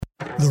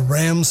The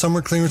Ram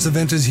Summer Clearance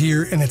event is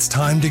here, and it's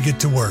time to get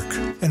to work.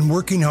 And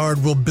working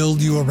hard will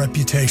build you a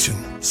reputation,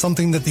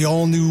 something that the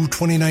all-new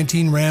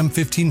 2019 Ram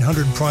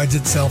 1500 prides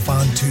itself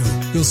on too.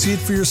 You'll see it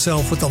for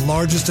yourself with the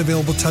largest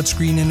available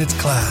touchscreen in its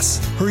class.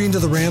 Hurry into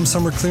the Ram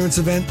Summer Clearance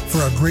event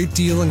for a great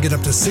deal and get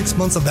up to 6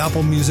 months of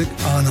Apple Music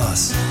on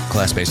us.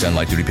 Class based on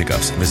light-duty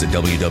pickups. Visit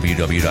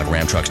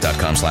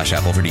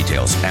www.ramtrucks.com/Apple for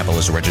details. Apple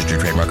is a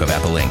registered trademark of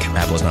Apple Inc.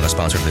 Apple is not a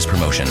sponsor of this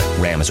promotion.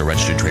 Ram is a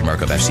registered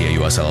trademark of FCA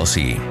US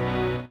LLC.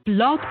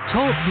 Blog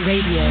Talk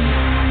Radio.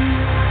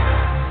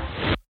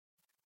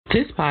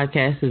 This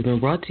podcast has been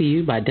brought to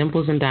you by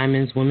Dimples and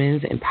Diamonds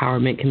Women's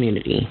Empowerment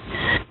Community.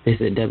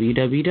 Visit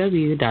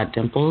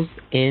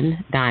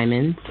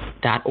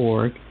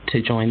www.dimplesanddiamonds.org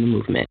to join the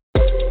movement.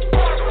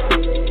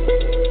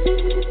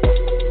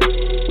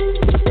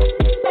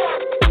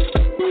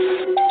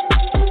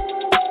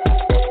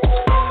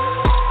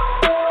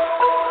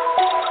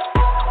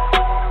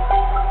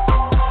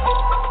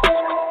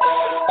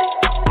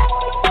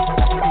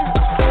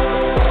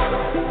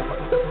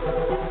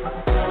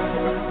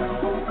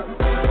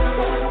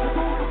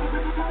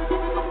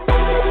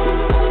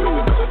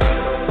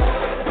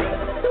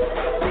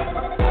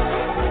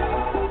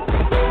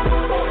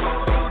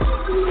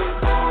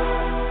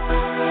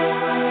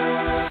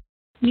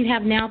 You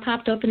have now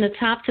popped open the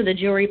top to the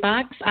jewelry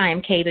box. I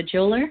am Kay the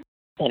Jeweler.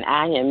 And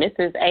I am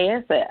Mrs.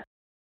 ASF.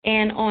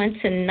 And on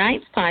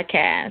tonight's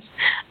podcast,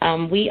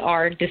 we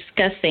are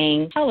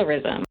discussing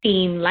colorism,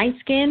 Team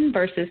LightSkin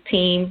versus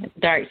Team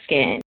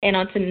DarkSkin. And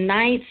on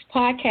tonight's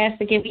podcast,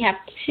 again, we have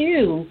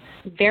two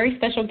very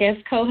special guest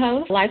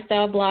co-hosts,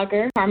 lifestyle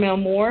blogger Carmel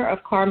Moore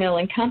of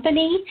Carmel &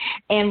 Company,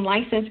 and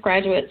licensed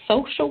graduate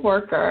social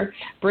worker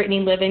Brittany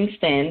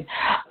Livingston.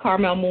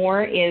 Carmel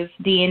Moore is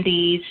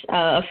D&D's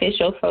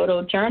official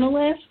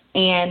photojournalist,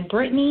 and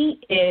Brittany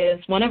is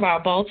one of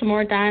our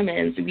Baltimore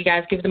Diamonds. You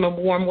guys give them a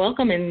warm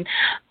welcome and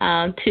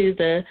to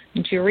the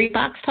Jewelry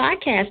Box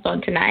podcast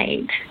on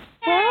tonight.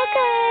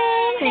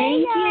 Welcome.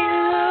 Thank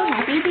you.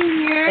 Happy to be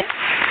here.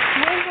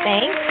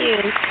 Thank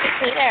you.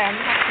 I'm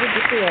happy to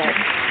be here.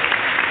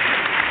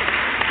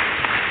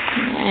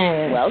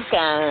 Yes.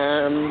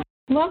 Welcome.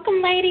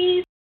 Welcome,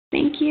 ladies.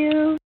 Thank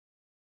you.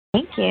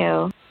 Thank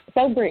you.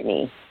 So,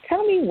 Brittany,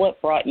 tell me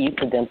what brought you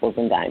to Dimples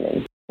and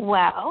Diamonds.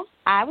 Well,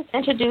 I was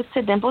introduced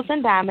to Dimples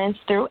and Diamonds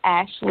through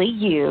Ashley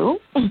Yu,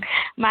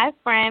 my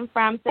friend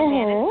from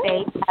Savannah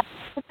State.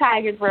 The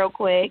Tigers real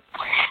quick.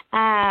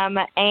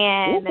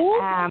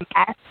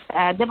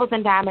 Dimples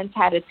and Diamonds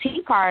had a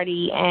tea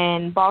party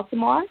in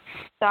Baltimore.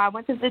 So I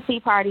went to the tea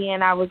party,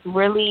 and I was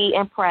really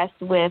impressed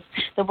with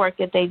the work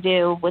that they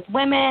do with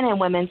women and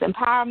women's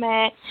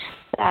empowerment.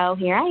 So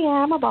here I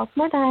am, a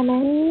Baltimore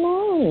Diamond.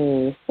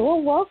 Nice.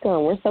 Well,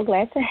 welcome. We're so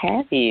glad to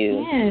have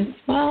you. Yes,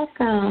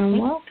 welcome.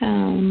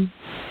 Welcome.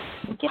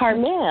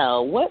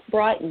 Carmel, what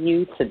brought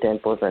you to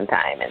Dimples and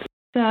Diamonds?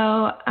 So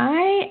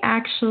I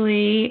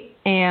actually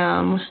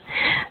am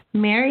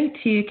married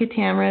to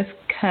Katamra's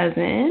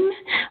cousin,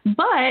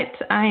 but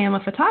I am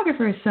a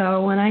photographer.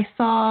 So when I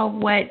saw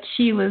what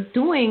she was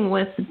doing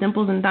with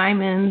Dimples and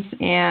Diamonds,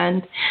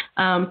 and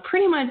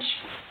pretty much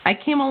I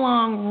came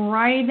along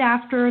right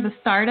after the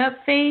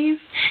startup phase,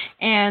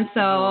 and so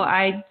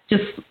I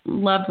just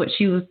loved what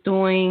she was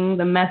doing,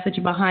 the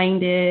message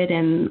behind it,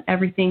 and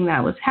everything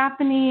that was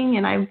happening,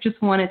 and I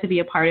just wanted to be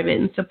a part of it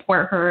and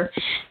support her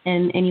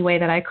in any way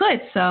that I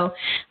could. So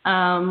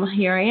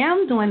here I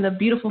am doing the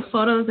beautiful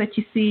photos that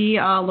you see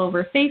all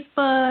over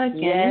Facebook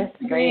and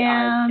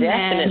Instagram. They are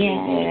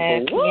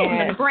definitely beautiful.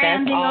 Yes, the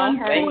branding on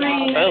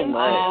point.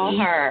 All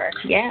her.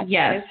 Yes,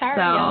 yes. Her,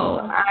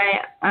 so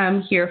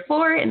I'm here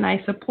for it, and I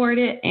support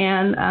it,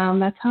 and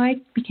that's how I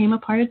became a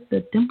part of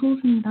the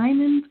Dimples and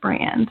Diamonds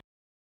brand.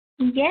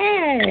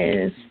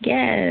 Yes,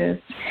 yes.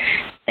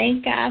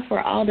 Thank God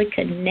for all the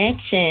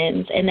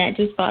connections, and that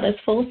just brought us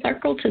full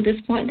circle to this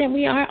point that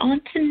we are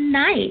on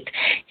tonight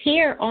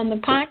here on the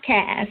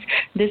podcast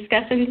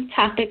discussing the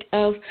topic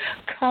of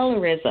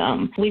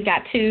colorism. We've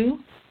got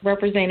two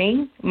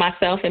representing,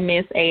 myself and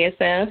Miss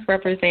ASF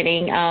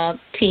representing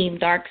Team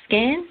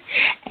DarkSkin,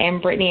 and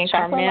Brittany and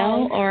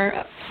Carmel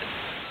are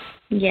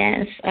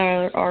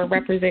they're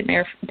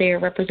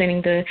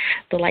representing the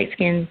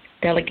LightSkin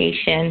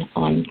delegation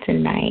on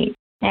tonight.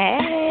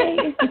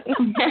 Hey.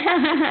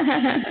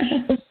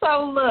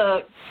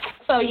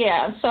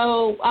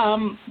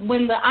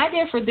 When the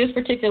idea for this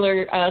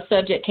particular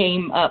subject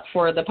came up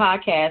for the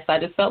podcast, I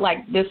just felt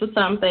like this was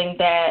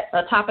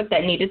a topic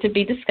that needed to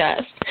be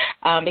discussed.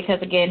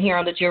 Because again, here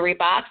on the Jewelry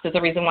Box, there's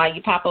a reason why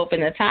you pop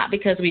open the top,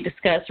 because we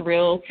discuss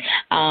real,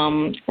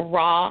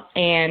 raw,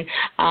 and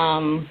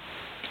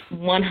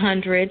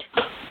 100,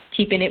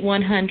 keeping it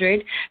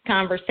 100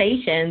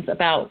 conversations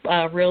about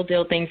real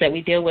deal things that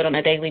we deal with on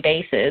a daily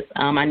basis.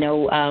 I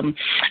know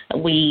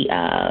we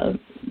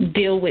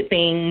deal with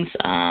things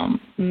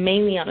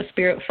mainly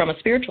from a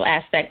spiritual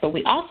aspect, but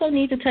we also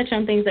need to touch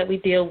on things that we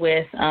deal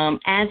with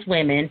as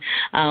women,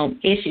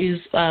 issues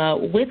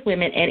with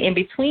women and in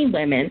between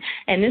women.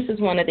 And this is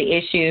one of the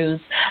issues,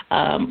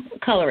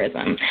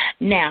 colorism.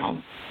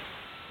 Now,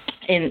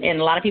 and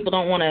a lot of people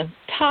don't want to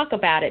talk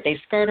about it. They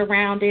skirt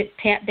around it,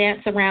 tap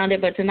dance around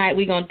it, but tonight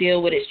we're going to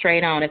deal with it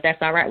straight on, if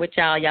that's all right with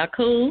y'all. Y'all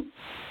cool?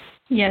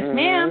 Yes,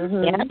 ma'am.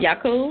 Mm-hmm. Yeah.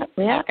 Y'all cool?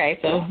 Yeah. Okay,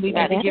 so we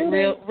got to get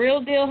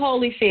real deal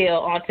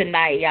Holyfield on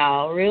tonight,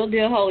 y'all. Real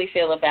deal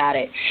Holyfield about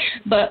it.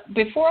 But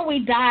before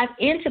we dive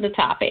into the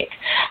topic,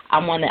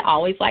 I'm one that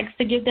always likes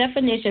to give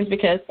definitions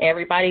because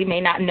everybody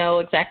may not know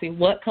exactly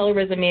what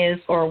colorism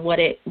is or what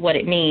it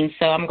means.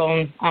 So I'm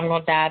going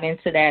to dive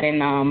into that,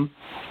 and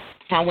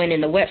I went in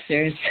the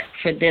Webster's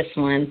for this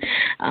one.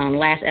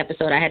 Last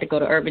episode I had to go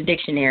to Urban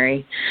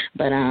Dictionary,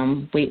 but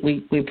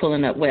we're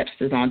pulling up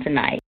Webster's on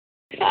tonight.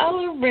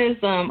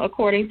 Colorism,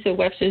 according to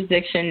Webster's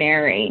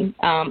Dictionary,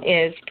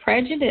 is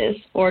prejudice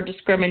or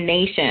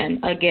discrimination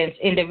against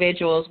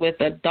individuals with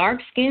a dark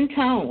skin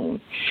tone,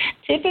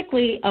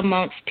 typically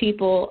amongst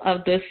people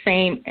of the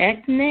same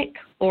ethnic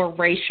or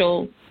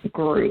racial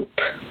group.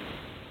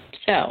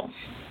 So,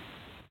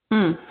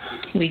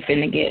 we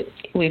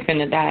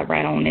finna dive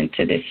right on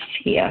into this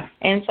here.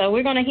 And so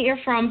we're gonna hear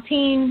from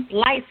Team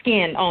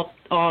LightSkin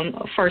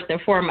on first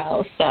and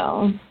foremost.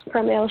 So,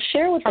 Carmel,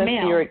 share with us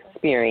your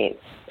experience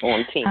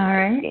on Team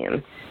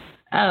LightSkin.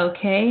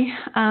 Okay.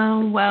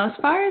 Well, as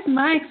far as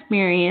my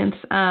experience,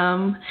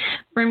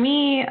 for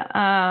me,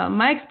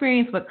 my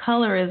experience with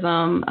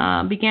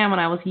colorism began when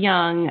I was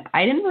young.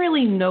 I didn't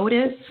really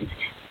notice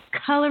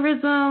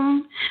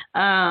colorism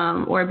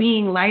or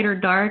being light or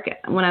dark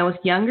when I was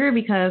younger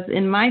because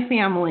in my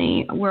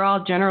family, we're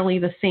all generally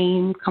the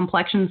same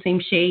complexion, same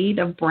shade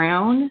of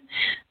brown.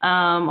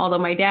 Although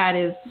my dad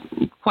is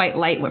quite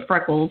light with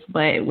freckles,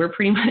 but we're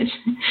pretty much,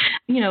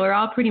 we're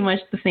all pretty much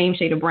the same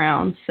shade of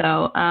brown.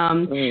 So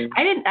I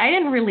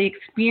didn't really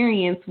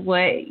experience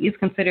what is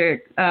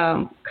considered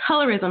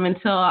colorism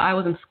until I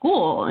was in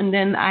school, and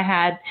then I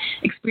had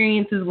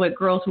experiences with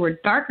girls who were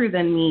darker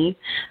than me,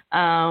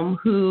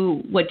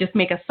 who would just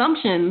make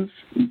assumptions,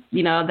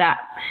 that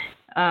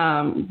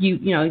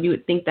you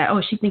would think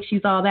that, she thinks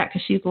she's all that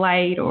because she's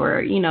light,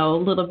 or a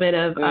little bit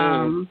of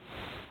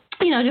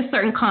just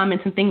certain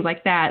comments and things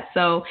like that.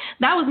 So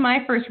that was my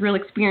first real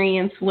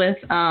experience with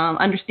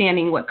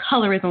understanding what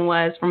colorism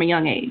was from a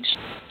young age.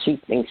 She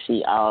thinks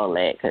she all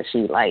that because she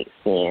light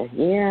skin.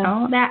 Yeah.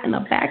 All that in a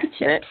bag of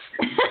chips.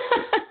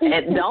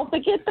 And don't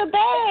forget the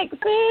bag,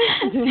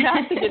 sis. Do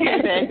not forget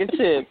the bag of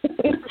chips.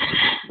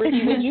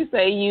 Brittany, would you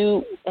say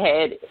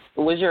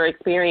was your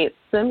experience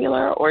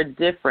similar or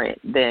different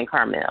than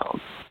Carmel's?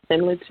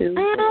 Similar to?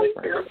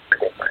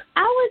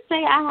 I would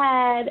say I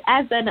had,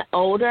 as an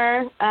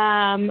older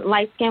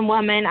light-skinned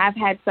woman, I've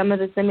had some of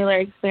the similar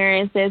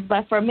experiences.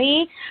 But for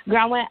me,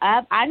 growing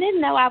up, I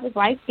didn't know I was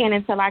light-skinned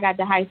until I got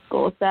to high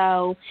school.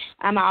 So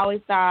I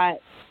always thought,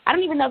 I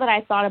don't even know that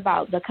I thought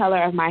about the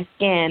color of my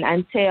skin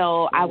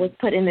until I was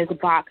put in this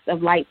box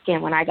of light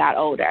skin when I got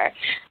older.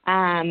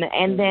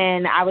 And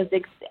then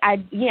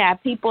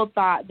people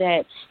thought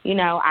that,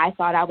 I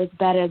thought I was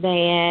better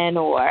than,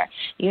 or,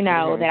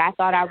 that I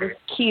thought I was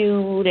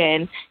cute.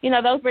 And,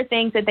 those were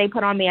things that they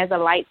put on me as a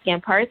light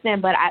skinned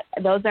person, but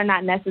those are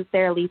not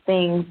necessarily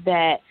things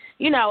that,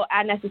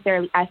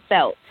 I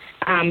felt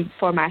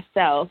for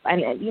myself.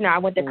 And, I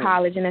went to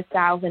college in the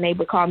South and they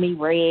would call me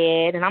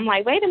red. And I'm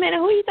like, wait a minute,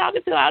 who are you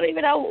talking to? I don't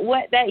even know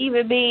what that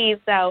even means.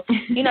 So,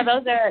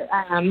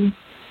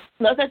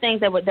 those are things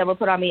that were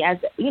put on me as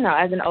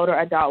an older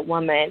adult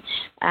woman.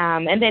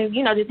 And then,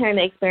 just hearing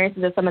the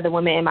experiences of some of the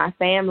women in my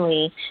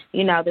family,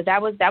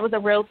 that was a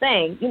real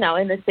thing, in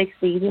the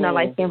 60s,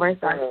 light skin versus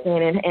dark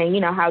skin,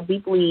 and how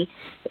deeply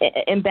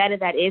embedded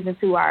that is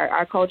into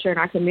our culture and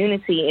our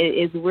community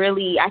is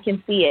really, I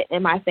can see it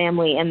in my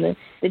family and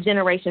the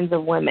generations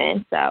of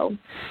women. So,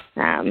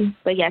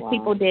 but yes,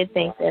 people did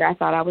think that I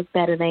thought I was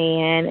better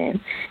than,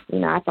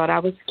 and, I thought I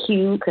was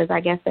cute because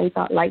I guess they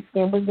thought light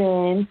skin was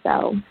in.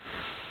 So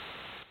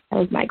that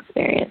was my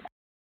experience.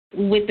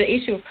 With the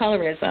issue of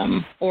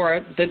colorism,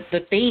 or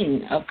the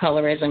theme of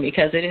colorism,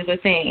 because it is a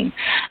thing,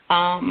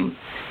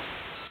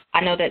 I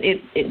know that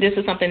this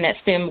is something that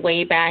stemmed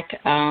way back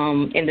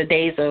in the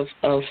days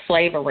of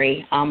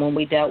slavery, when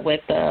we dealt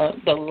with the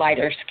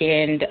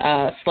lighter-skinned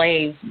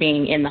slaves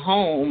being in the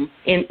home,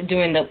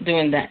 doing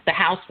the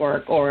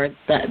housework, or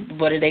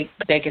what do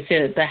they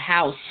consider the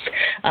house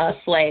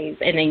slaves,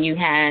 and then you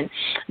had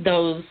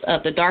those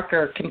of the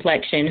darker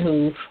complexion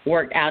who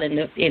worked out in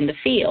the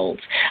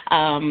fields.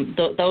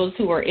 Those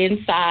who were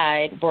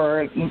inside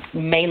were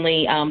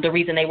mainly the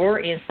reason they were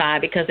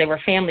inside because they were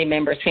family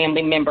members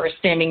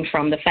stemming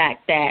from the fact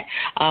that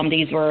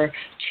these were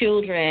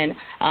children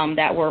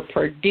that were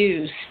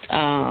produced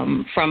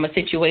from a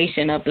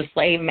situation of the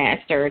slave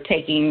master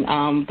taking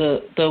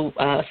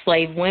the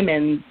slave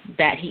women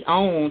that he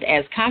owned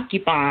as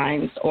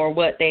concubines, or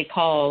what they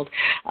called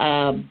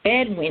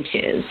bed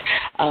wenches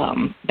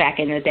back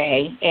in the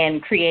day,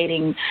 and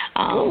creating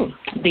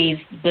these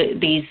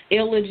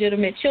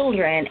illegitimate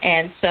children.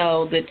 And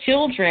so the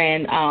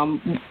children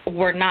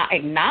were not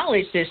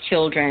acknowledged as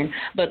children,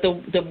 but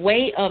the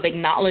way of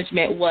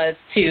acknowledgement was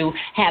to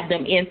have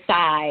them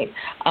inside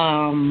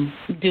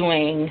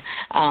doing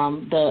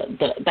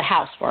the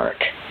housework.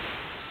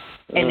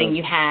 And then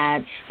you had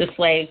the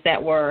slaves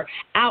that were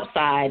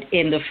outside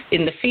in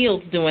the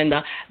fields doing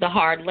the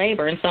hard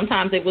labor, and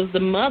sometimes it was the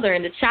mother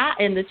and the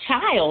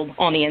child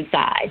on the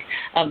inside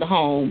of the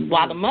home.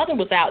 While the mother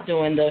was out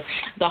doing the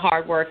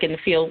hard work and the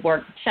field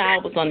work, the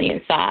child was on the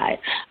inside.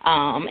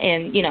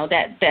 And you know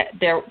that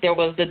there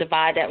was the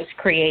divide that was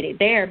created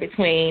there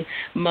between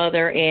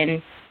mother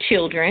and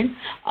children,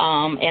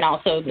 and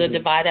also the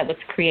divide that was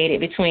created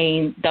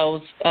between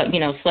those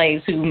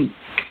slaves who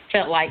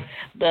felt like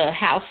the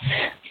house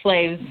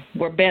slaves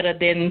were better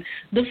than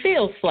the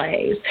field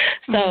slaves.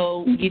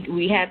 So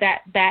we had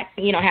that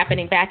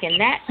happening back in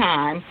that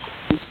time.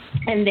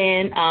 And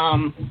then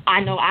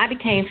I know I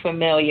became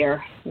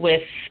familiar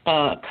with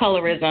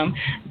colorism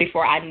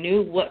before I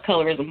knew what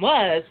colorism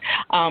was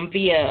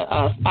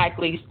via Spike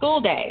Lee's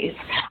School Daze.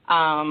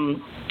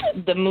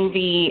 The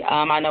movie,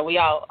 I know we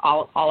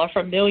all are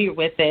familiar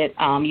with it.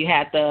 You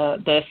had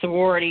the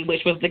sorority,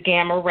 which was the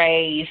gamma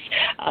rays,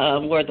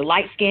 were the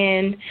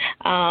light-skinned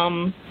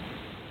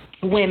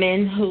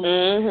women who,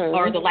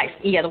 or the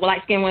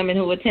light-skinned women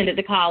who attended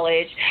the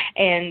college,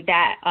 and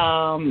that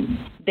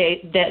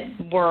that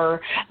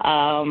were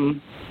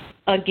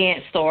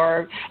against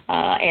or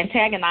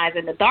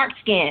antagonizing the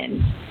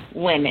dark-skinned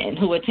women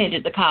who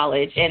attended the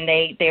college, and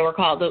they were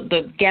called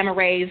the gamma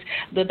rays.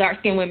 The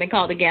dark-skinned women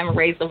called the gamma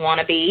rays the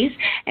wannabes,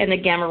 and the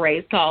gamma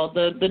rays called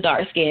the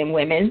dark-skinned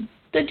women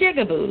the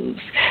jigaboos.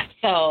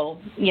 So,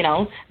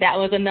 that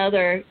was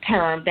another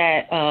term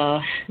that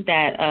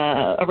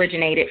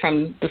originated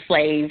from the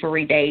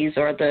slavery days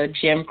or the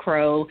Jim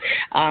Crow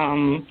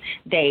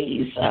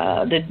days,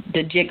 the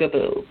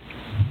jigaboo.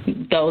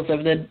 Those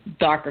of the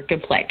darker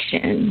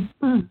complexion.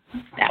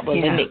 That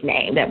was a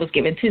nickname that was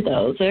given to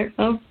those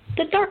of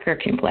the darker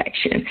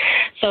complexion.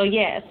 So,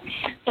 yes.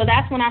 So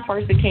that's when I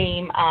first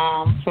became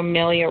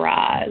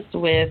familiarized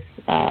with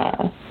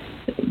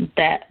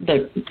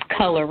the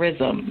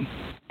colorism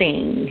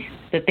thing,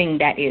 the thing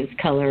that is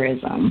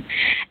colorism.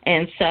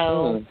 And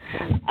so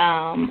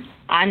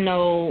I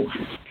know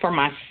for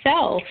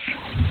myself,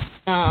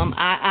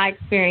 I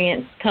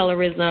experienced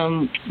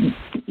colorism,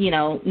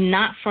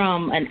 not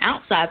from an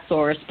outside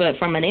source, but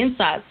from an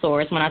inside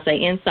source. When I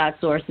say inside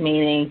source,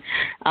 meaning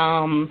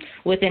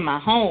within my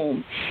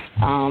home.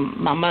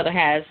 My mother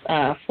has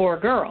 4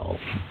 girls.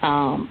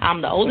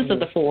 I'm the oldest of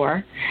the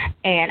 4,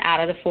 and out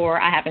of the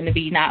 4, I happen to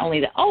be not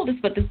only the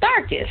oldest, but the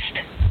darkest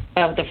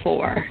of the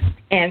 4.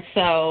 And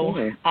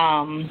so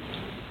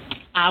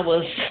I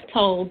was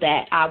told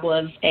that I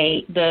was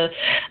the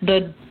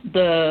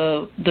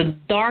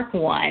dark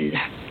one,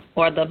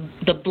 or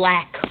the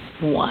black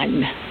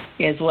one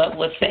is what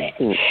was said.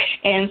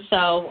 And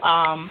so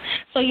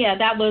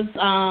that was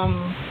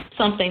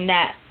something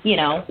that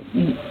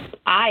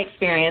I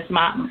experienced.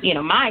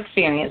 My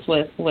experience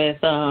with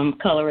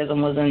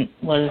colorism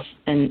was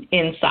an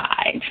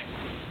inside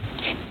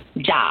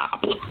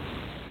job,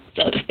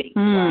 so to speak.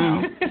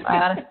 Wow,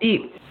 that's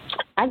deep.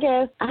 I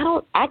guess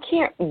I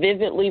can't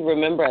vividly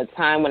remember a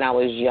time when I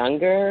was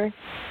younger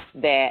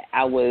that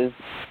I was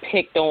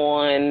picked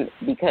on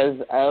because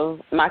of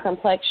my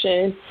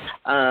complexion.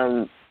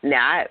 Now,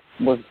 I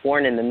was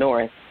born in the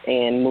North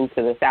and moved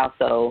to the South,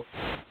 so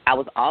I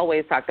was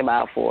always talked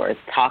about for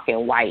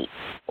talking white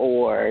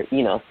or,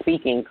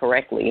 speaking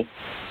correctly.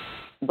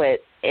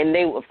 And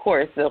they, of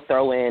course, they'll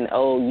throw in,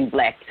 oh, you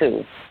black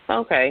too.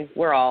 Okay,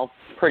 we're all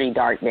pretty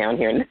dark down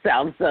here in the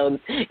South, so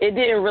it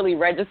didn't really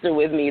register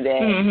with me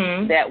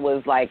that that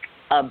was like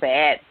a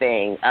bad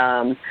thing.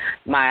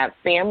 My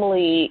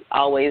family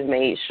always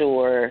made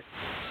sure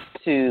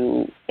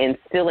to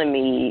instill in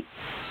me,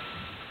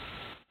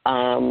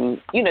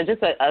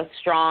 just a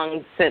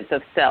strong sense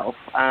of self.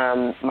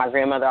 My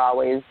grandmother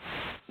always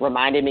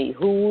reminded me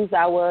whose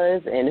I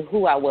was and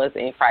who I was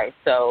in Christ.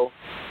 So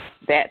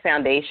that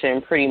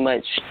foundation pretty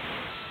much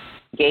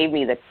gave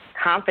me the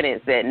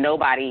confidence that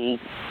nobody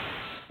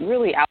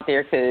really out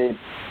there could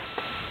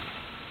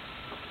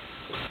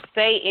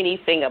say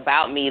anything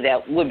about me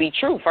that would be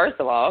true, first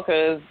of all,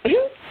 because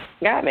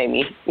God made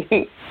me.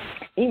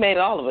 He made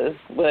all of us,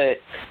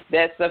 but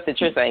that stuff that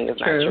you're saying is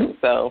not true.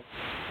 So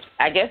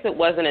I guess it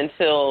wasn't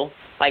until,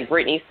 like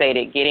Brittany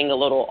stated, getting a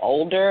little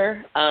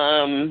older,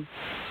 I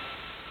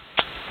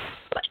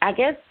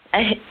guess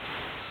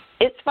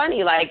it's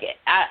funny, like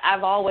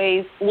I've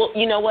always,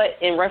 you know what,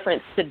 in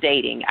reference to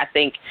dating, I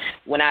think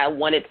when I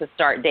wanted to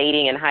start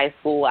dating in high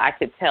school, I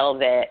could tell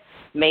that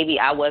maybe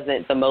I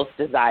wasn't the most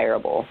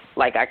desirable.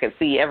 Like I could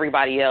see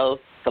everybody else,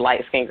 the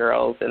light-skinned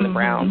girls and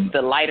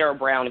the lighter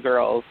brown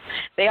girls,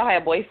 they all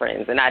had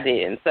boyfriends and I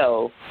didn't.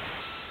 So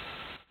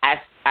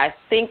I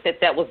think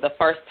that was the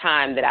first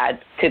time that I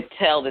could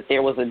tell that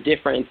there was a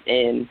difference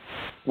in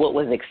what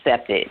was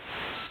accepted.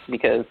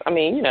 Because,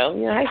 in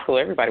high school,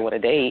 everybody would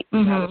have date. I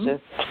was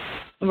just,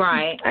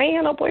 right. I ain't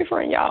had no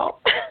boyfriend, y'all.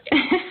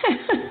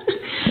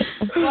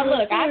 Well,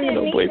 look, I didn't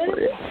no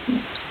boyfriend.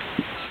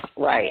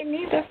 Right. I didn't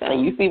either, so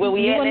and you see what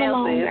we had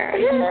now, sis.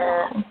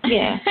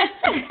 Yeah.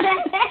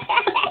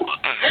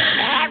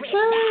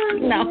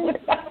 No.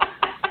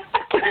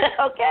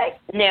 Okay.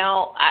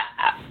 Now,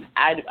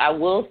 I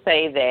will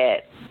say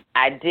that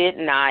I did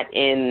not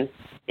in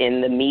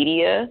the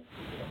media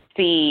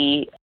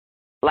see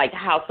like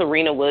how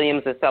Serena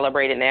Williams is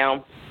celebrated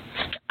now.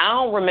 I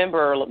don't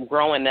remember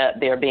growing up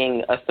there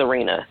being a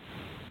Serena.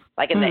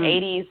 Like in the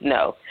 80s,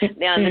 no.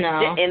 Now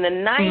in the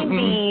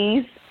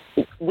 90s,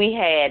 we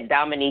had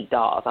Dominique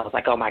Dawes. I was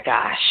like, oh my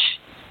gosh,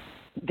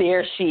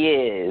 there she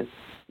is.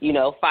 You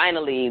know,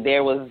 finally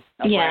there was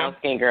a brown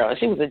skinned girl, and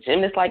she was a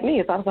gymnast like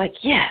me. So I was like,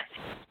 yes,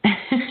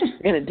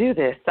 I'm gonna do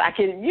this. I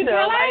can, you know.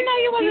 Girl, like, I didn't know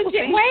you was a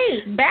gymnast.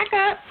 Wait, back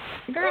up.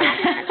 Girl, I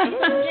didn't know you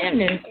was a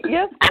gymnast.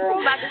 Yes,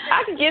 girl.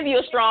 I can give you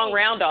a strong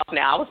round off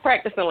now. I was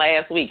practicing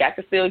last week. I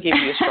can still give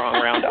you a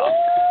strong round off.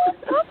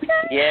 Okay.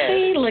 Yes.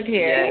 See, look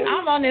here. Yes.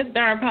 I'm on this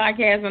darn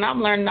podcast and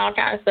I'm learning all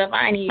kinds of stuff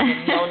I ain't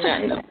even know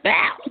nothing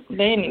about.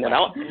 But anyway.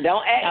 Well,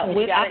 don't ask.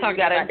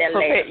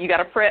 You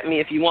gotta prep me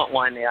if you want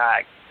one.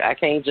 I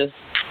can't just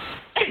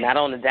not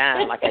on the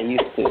dime like I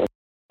used to.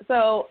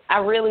 So I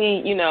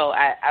really, you know,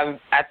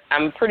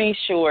 I'm pretty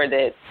sure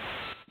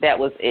that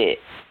was it.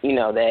 You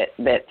know,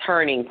 that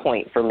turning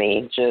point for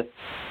me, just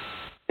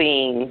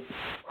seeing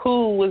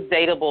who was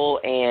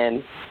dateable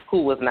and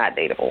who was not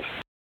dateable.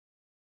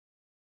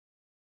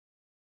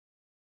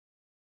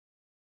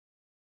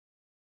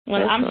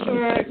 Well, I'm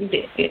sure,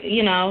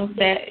 you know,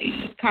 that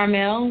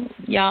Carmel,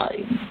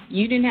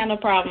 you didn't have no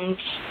problems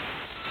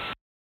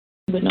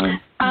with no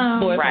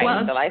boys. Right,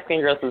 well, the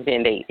light-skinned girls was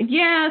being dated.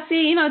 Yeah,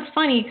 see, you know, it's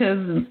funny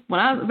because when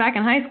I was back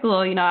in high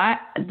school, you know, I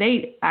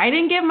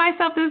didn't give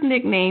myself this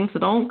nickname, so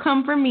don't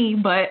come for me,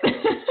 but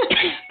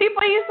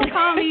people used to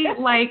call me,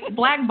 like,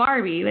 Black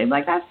Barbie. They'd be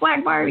like, that's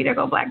Black Barbie. There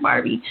go Black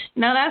Barbie.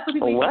 No, that's what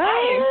people used to call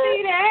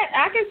me.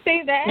 I can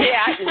see that.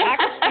 Yeah, I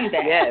can see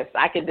that. Yes,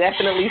 I can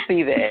definitely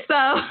see that.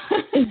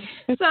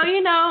 So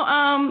you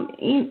know,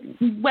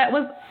 what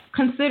was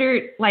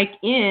considered like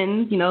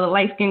in, you know, the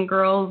light-skinned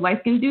girls,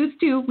 light-skinned dudes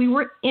too, we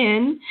were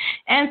in.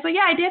 And so,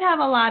 yeah, I did have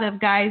a lot of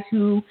guys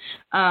who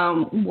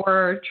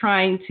were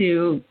trying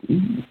to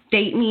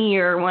date me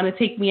or want to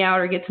take me out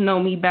or get to know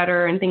me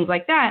better and things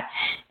like that.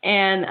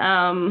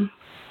 And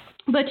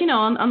but, you know,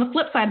 on the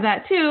flip side of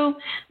that, too,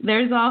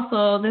 there's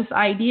also this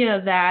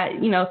idea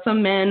that, you know,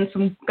 some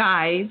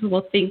guys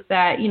will think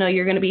that, you know,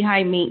 you're going to be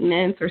high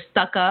maintenance or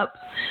stuck up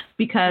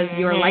because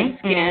you're light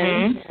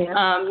skinned.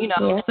 You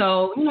know,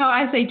 so, you know,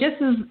 I say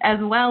just as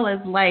well as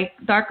like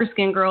darker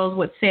skinned girls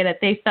would say that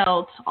they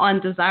felt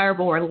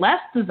undesirable or less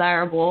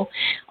desirable.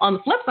 On the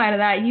flip side of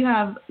that, you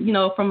have, you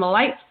know, from a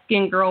light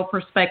skinned girl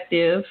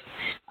perspective,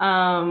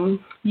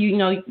 you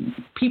know,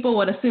 people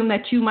would assume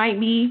that you might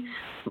be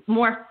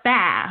more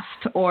fast,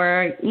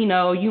 or, you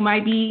know, you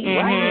might be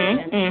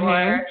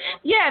or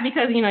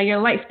because, you know, you're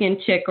a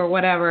light-skinned chick or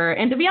whatever.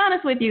 And to be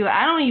honest with you,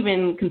 I don't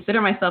even consider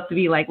myself to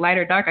be like light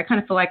or dark. I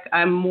kind of feel like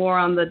I'm more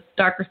on the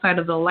darker side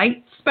of the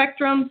light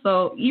spectrum.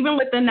 So even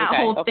within that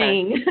whole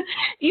thing,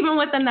 even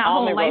within that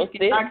whole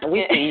light-skinned dark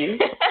skin,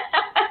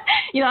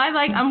 you know,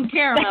 I'm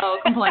caramel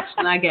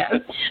complexion, I guess.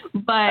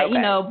 But you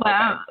know, but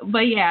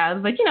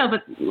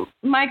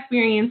my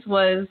experience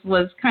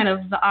was kind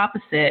of the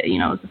opposite. You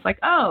know, it's just like,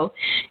 oh,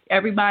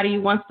 everybody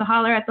wants to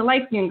holler at the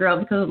light skinned girl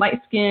because light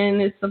skin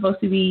is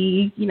supposed to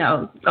be, you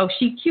know, oh,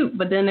 she cute.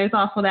 But then there's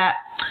also that,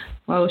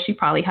 well, she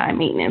probably high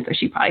maintenance or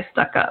she probably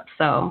stuck up.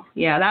 So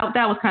yeah,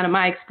 that was kind of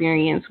my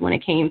experience when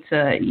it came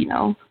to, you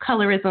know,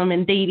 colorism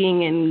and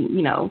dating and,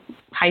 you know,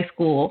 high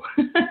school.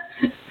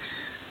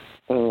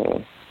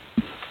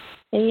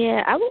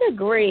 Yeah, I would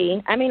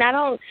agree. I mean,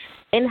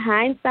 in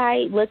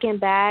hindsight, looking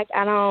back,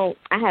 I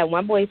had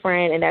one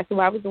boyfriend and that's who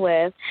I was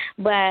with,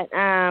 but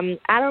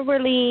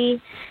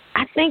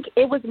I think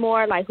it was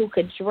more like who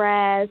could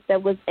dress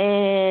that was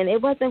in.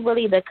 It wasn't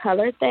really the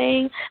color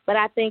thing, but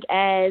I think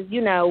as,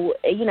 you know,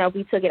 if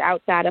we took it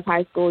outside of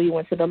high school, you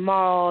went to the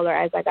mall, or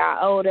as I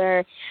got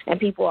older and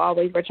people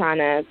always were trying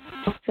to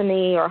talk to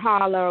me or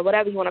holler or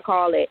whatever you want to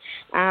call it,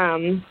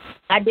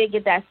 I did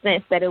get that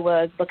sense that it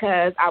was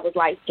because I was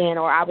light-skinned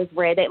or I was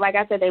red. Like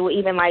I said, they would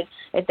even, like,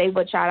 if they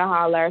would try to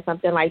holler or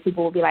something, like,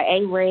 people would be like,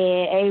 hey,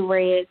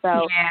 red.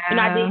 So, you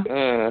know, I did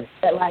get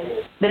that, like,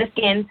 the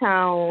skin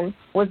tone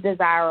was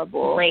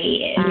desirable.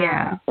 Red.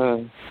 Yeah.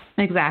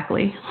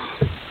 Exactly.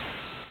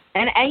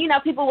 And, you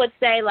know, people would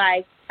say,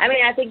 like, I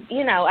mean, I think,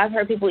 you know, I've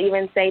heard people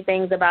even say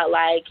things about,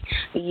 like,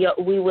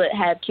 we would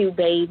have cute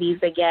babies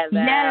together.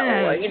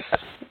 Yeah. Or, you know,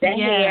 the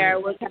hair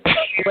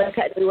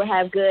we would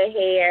have good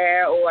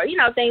hair, or, you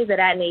know, things of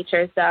that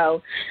nature.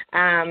 So,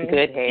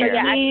 good hair.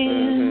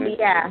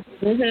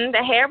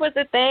 The hair was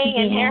a thing,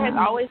 and hair has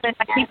always been,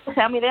 like, people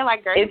tell me, they're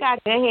like, girl, you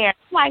got good hair.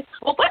 I'm like,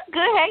 well, what's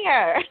good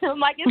hair? I'm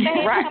like, it's the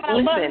hair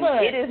coming out. Listen,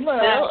 it is still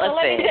a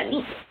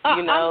thing.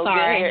 You know,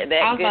 good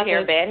hair, good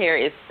hair, bad hair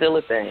is still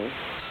a thing.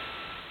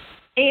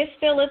 It's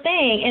still a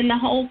thing, and the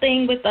whole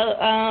thing with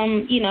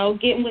the, you know,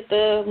 getting with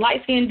the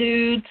light-skinned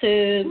dude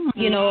to,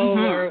 you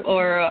know,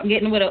 or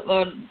getting with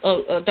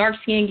a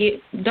dark-skinned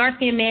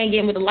man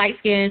getting with a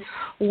light-skinned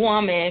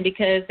woman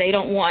because they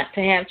don't want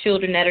to have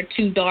children that are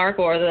too dark,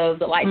 or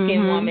the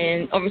light-skinned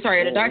woman, or I'm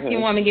sorry, the dark-skinned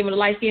woman getting with a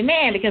light-skinned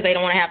man because they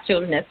don't want to have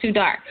children that's too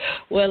dark.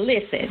 Well,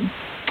 listen.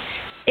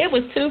 it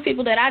was two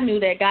people that I knew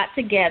that got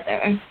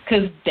together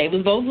because they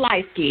was both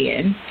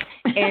light-skinned.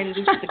 And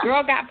the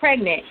girl got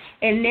pregnant,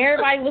 and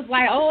everybody was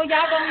like, oh,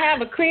 y'all going to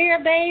have a clear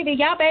baby.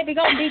 Y'all baby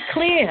going to be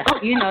clear.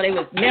 You know, they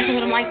was messing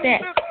with them like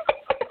that.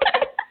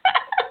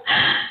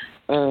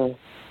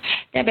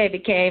 That baby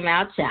came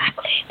out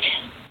chocolate.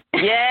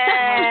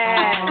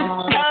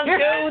 Yeah. Come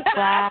do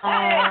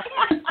that.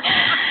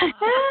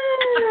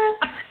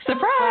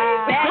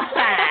 Surprise.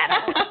 Backside,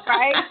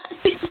 right?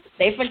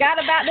 They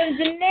forgot about them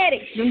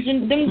genetics. Them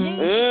genes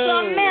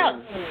something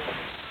else.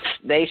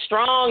 They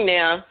strong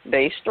now.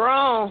 They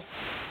strong.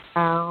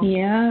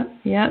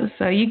 Yeah.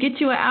 So you get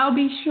you an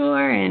Albie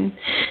Shore, and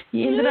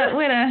you ended up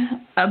with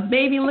a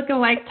baby looking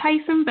like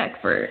Tyson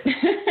Beckford.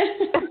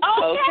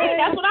 Okay,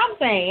 that's what I'm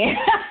saying.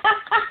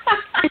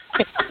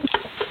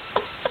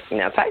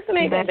 Now Tyson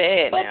ain't that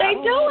bad. But they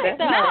do it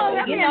though.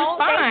 No, you know,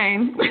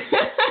 fine.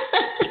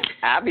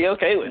 I'll be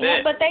okay with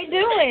that. But they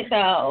do it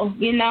though.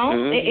 You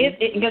know,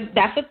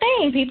 that's the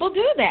thing. People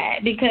do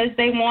that because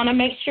they want to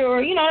make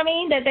sure, you know what I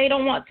mean, that they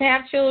don't want to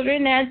have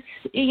children that's,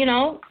 you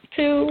know,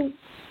 too,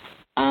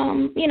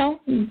 you know,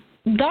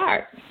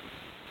 dark.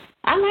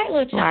 I like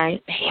little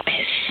chocolate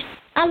babies.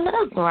 I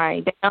love them.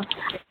 Right.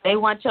 They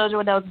want children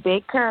with those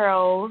big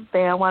curls.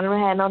 They don't want them to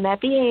have no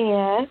nappy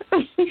hair.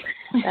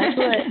 That's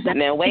what.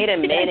 Now wait a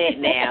minute.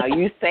 Now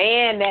you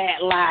saying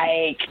that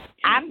like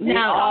I'm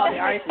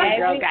our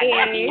girl got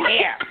nappy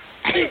hair.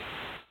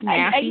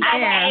 Nappy I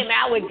hair. came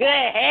out with good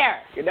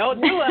hair. You don't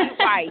do it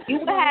right. You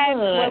would have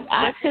what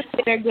I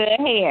consider good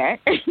hair.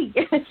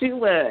 Yes, you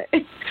would.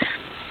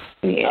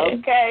 Yeah.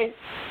 Okay.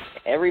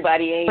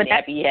 Everybody ain't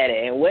nappy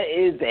headed. And what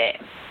is that?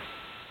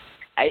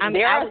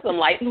 There are some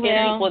light-skinned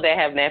people that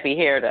have nappy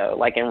hair, though,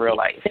 like in real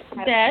life.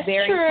 That's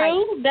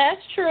true.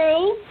 That's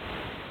true.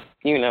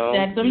 You know,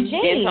 that's some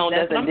genes. Skin tone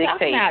doesn't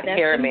dictate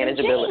hair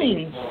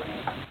manageability.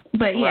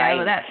 But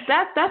yeah,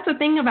 that's the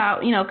thing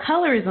about, you know,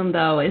 colorism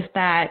though, is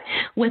that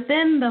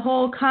within the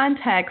whole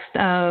context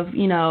of,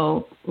 you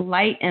know,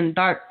 light and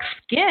dark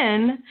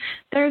skin,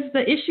 there's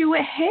the issue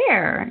with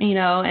hair, you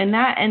know, and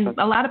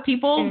a lot of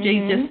people they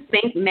just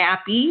think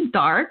nappy,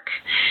 dark,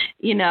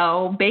 you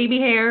know, baby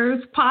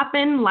hairs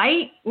popping,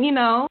 light, you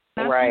know.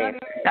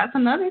 That's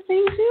another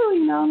thing too,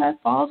 you know, that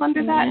falls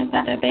under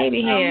that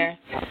baby hair.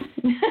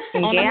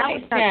 On the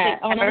light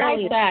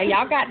side,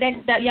 y'all got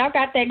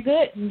that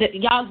good.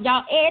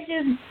 Y'all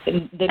edges,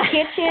 the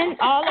kitchen,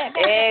 all that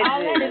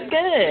is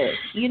good.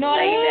 You know what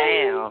I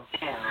mean?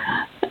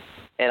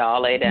 It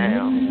all lay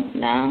down.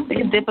 No,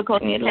 it's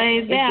difficult. It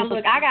lays down.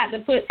 Look, I got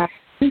to put,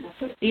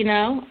 you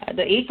know,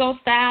 the eco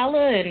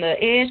styler and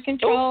the edge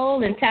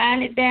control and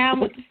tying it down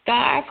with the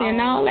scarf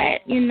and all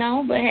that, you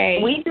know. But hey,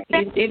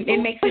 it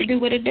makes it do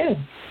what it do.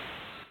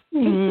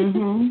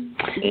 It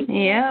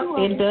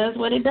does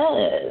what it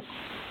does.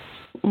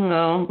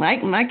 Well,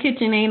 my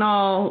kitchen ain't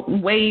all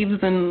waves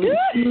and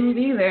smooth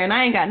either, and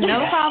I ain't got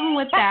no problem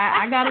with that.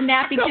 I got a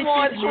nappy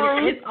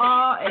kitchen. It's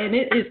all, and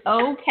it is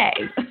okay.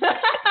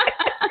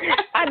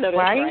 I know that's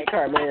right,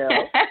 Carmel.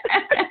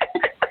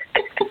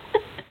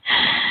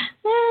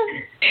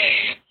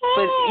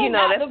 But you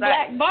know, not the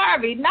Black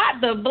Barbie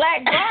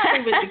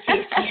with the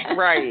kitchen.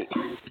 Right.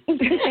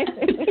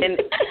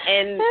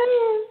 and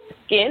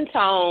skin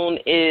tone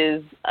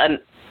is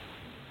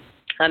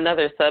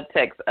another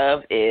subtext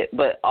of it,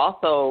 but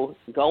also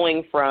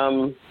going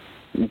from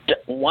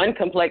one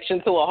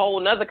complexion to a whole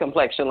nother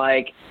complexion.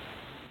 Like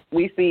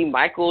we see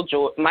Michael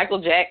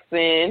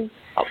Jackson,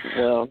 a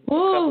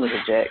couple of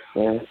the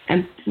Jacksons.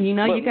 And you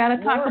know, you got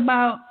to talk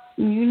about,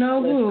 you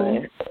know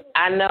who.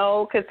 I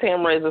know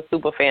Katamra is a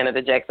super fan of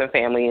the Jackson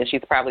family, and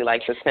she's probably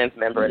like the 10th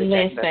member of the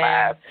Jackson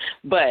 5.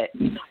 But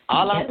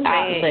all I'm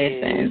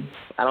saying is,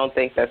 I don't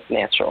think that's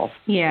natural.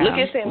 Yeah. Look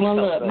at Sammy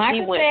Sosa.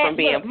 He went from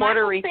being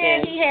Puerto Rican.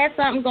 Said he had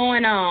something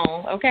going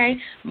on, okay?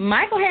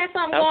 Michael had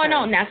something going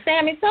on. Now,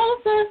 Sammy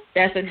Sosa,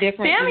 that's a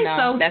different,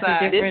 Sosa. That's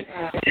a different.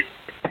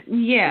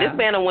 This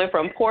man went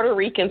from Puerto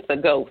Rican to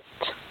ghost.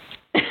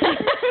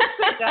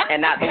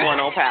 And not the one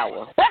on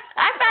Power.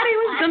 I thought he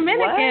was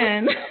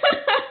Dominican.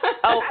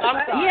 Oh,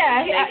 I'm sorry.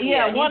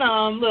 Yeah. One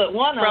of them. Look,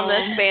 one of them. From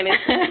the Spanish,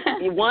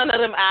 one of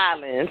them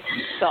islands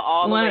to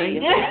all the way.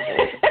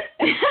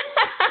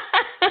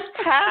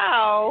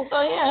 How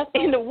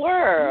in the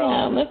world?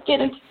 Yeah, let's get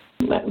into.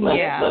 Let's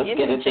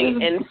get into.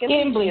 And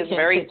skin bleaching is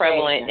very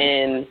prevalent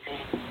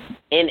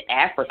in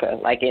Africa.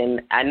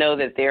 I know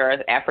that there are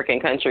African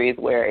countries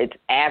where it's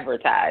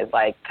advertised,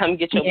 like, come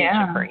get your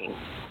bleaching cream.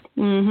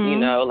 Mm-hmm. You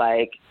know,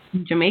 like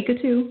Jamaica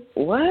too.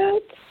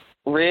 What?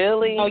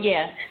 Really? Oh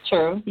yeah,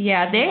 true.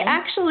 Yeah, they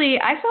actually.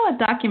 I saw a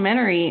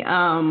documentary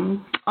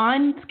on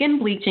skin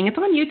bleaching. It's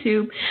on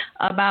YouTube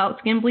about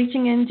skin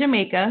bleaching in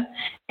Jamaica,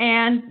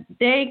 and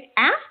they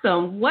asked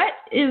them, "What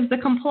is the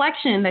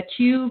complexion that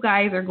you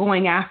guys are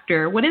going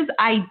after? What is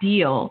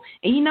ideal?"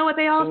 And you know what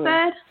they all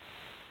said?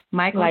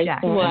 Michael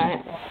Jackson.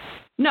 What?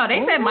 No,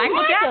 they said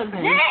Michael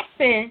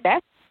Jackson.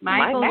 That's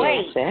Michael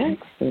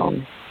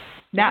Jackson.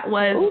 That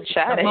was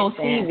the most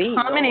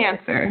common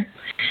answer.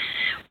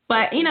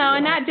 But, you know,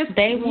 and not just,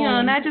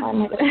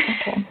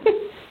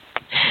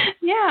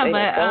 Yeah, they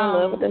but fell in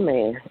love with the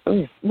man.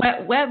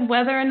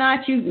 Whether or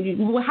not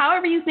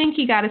however you think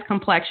he got his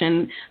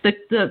complexion,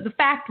 the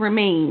fact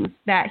remains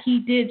that he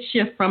did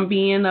shift from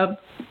being a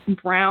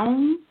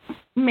brown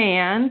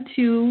man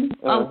to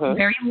a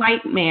very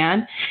light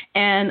man,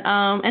 and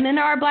then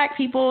there are Black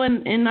people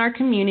in our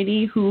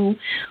community who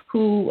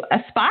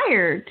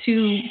aspire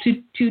to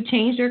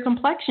change their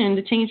complexion,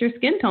 to change their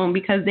skin tone,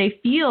 because they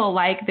feel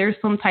like there's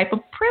some type of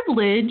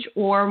privilege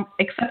or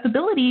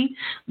acceptability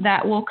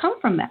that will come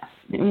from that,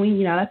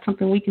 and that's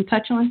something we can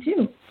touch on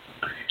too.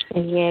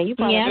 Yeah, you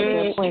brought up a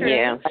good point.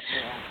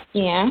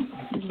 Yeah,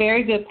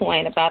 very good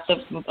point about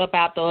the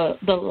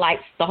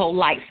whole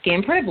light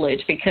skin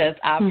privilege, because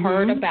I've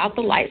heard about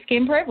the light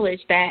skin privilege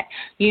that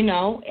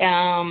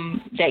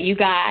that you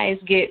guys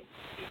get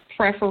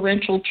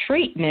preferential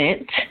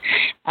treatment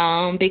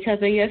because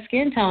of your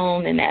skin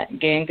tone, and that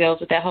again goes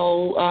with that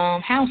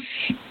whole house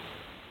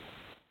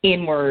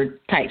inward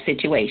type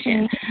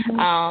situation.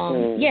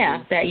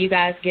 That you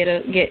guys get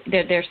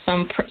that there's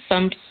some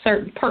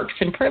certain perks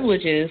and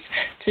privileges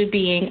to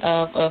being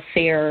of a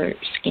fair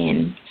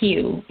skin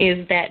hue.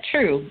 Is that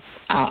true?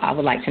 I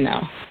would like to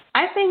know.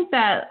 I think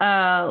that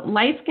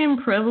light skin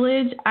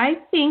privilege, I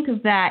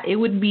think that it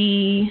would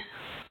be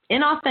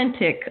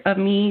inauthentic of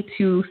me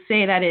to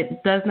say that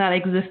it does not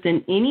exist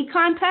in any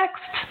context,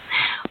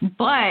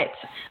 but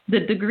the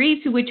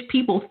degree to which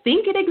people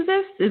think it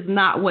exists is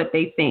not what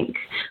they think.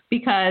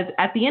 Because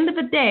at the end of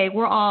the day,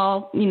 we're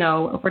all,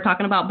 if we're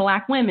talking about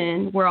Black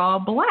women, we're all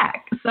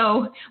Black.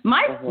 So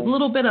my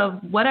little bit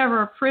of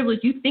whatever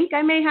privilege you think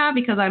I may have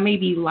because I may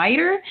be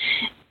lighter,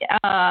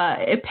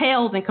 it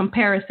pales in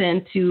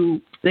comparison to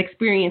the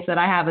experience that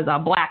I have as a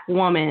Black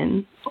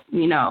woman.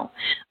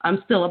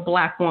 I'm still a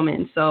Black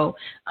woman. So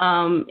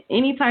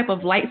any type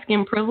of light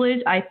skin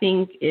privilege, I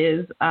think,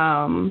 is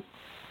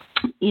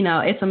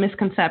it's a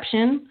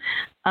misconception.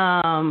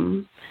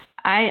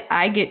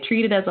 I get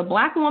treated as a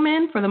Black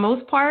woman for the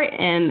most part,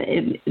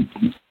 and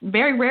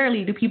very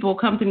rarely do people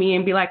come to me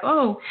and be like,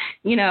 "Oh,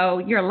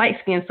 you're a light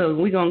skin, so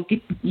we're gonna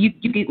get you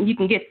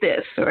can get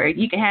this, or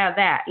you can have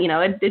that."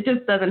 It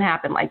just doesn't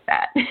happen like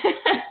that.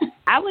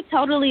 I would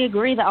totally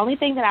agree. The only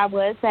thing that I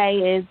would say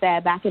is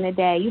that back in the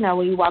day,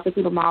 when you walk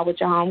into the mall with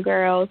your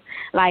homegirls,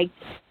 like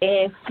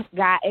if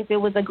it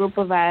was a group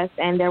of us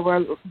and there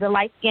were the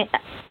light skin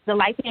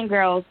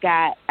girls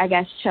got, I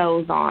guess,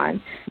 chose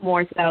on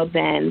more so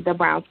than the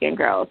brown skin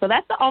girls. So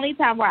that's the only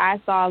time where I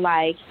saw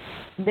like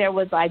there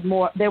was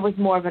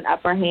more of an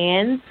upper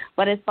hand.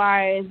 But as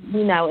far as,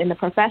 in the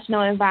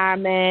professional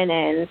environment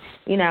and,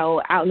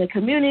 out in the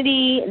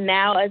community,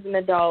 now as an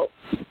adult,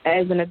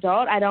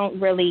 I don't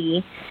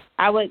really,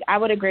 I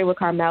would agree with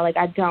Carmel. Like,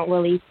 I don't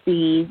really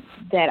see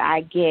that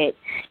I get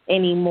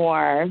any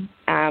more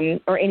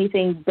or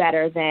anything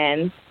better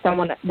than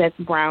someone that's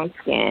brown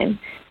skin.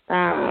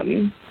 I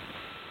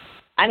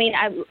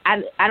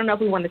don't know if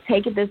we want to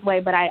take it this way,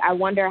 but I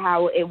wonder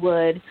how it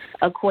would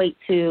equate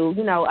to,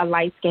 a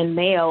light-skinned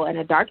male and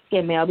a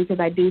dark-skinned male, because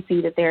I do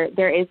see that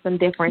there is some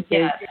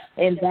differences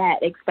in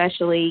that,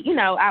 especially,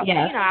 out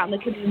in the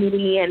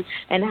community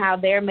and how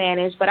they're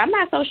managed. But I'm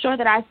not so sure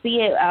that I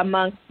see it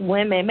amongst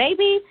women.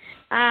 Maybe,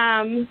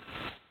 I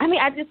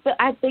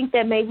think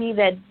that maybe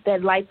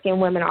that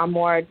light-skinned women are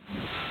more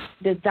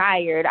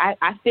desired.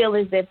 I feel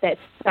as if that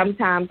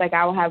sometimes, like,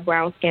 I will have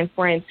brown skin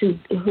friends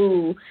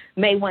who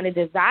may want to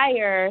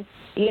desire,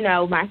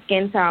 my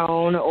skin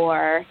tone,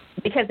 or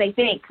because they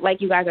think, like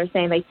you guys are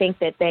saying, they think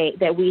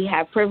that we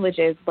have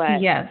privileges,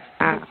 but yes,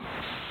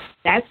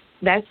 that's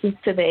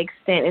just to the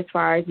extent as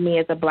far as me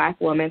as a Black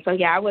woman. So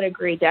yeah, I would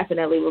agree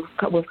definitely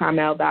with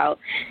Carmel about,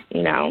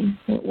 we don't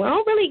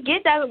really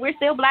get that. We're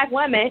still Black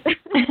women.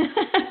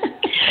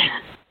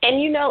 And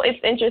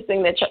it's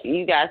interesting that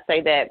you guys say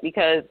that,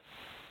 because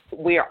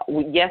we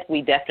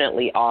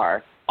definitely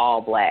are all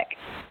Black.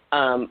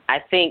 I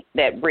think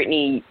that,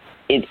 Brittany,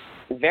 it's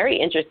very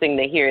interesting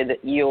to hear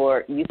that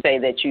you say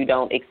that you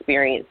don't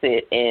experience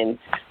it in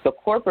the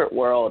corporate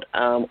world.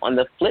 On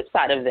the flip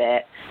side of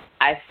that,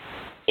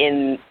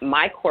 in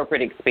my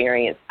corporate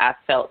experience, I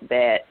felt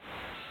that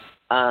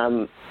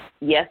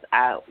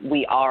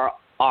we are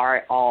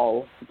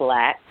all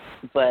Black,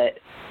 but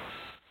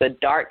the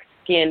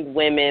dark-skinned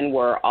women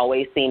were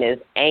always seen as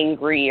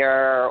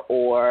angrier,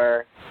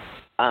 or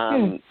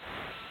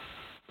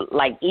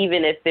like,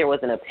 even if there was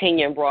an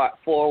opinion brought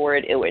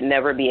forward, it would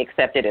never be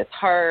accepted as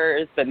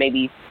hers, but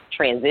maybe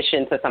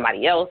transition to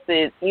somebody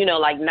else's,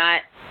 like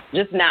not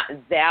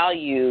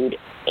valued.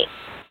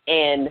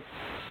 And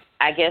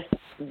I guess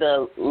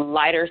the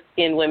lighter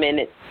skinned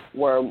women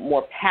were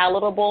more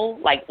palatable.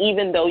 Like,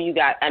 even though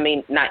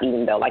not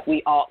even though, like,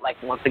 we all, like,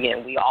 once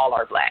again, we all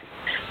are Black.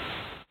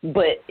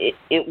 But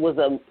it was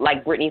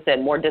like Brittany said,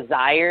 more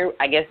desire,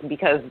 I guess,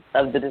 because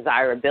of the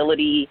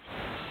desirability.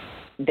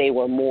 They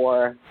were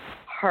more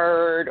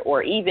heard,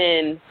 or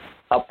even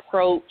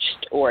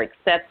approached or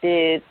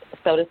accepted,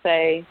 so to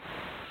say.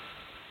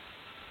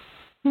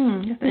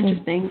 That's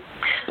interesting.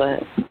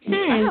 But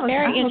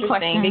very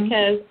interesting,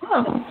 because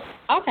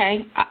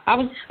okay,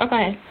 go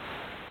ahead.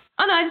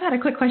 Oh, no, I just had a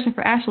quick question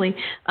for Ashley.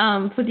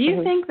 So do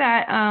you think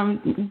that,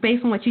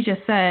 based on what you just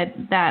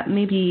said, that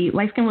maybe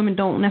light-skinned women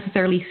don't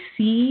necessarily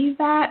see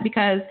that?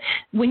 Because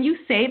when you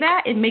say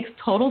that, it makes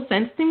total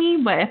sense to me.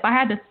 But if I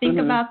had to think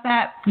about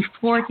that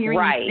before hearing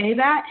you say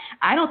that,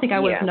 I don't think I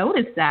would have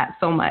noticed that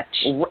so much.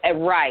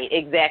 Right,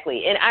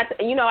 exactly. And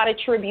I'd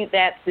attribute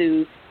that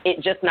to it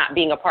just not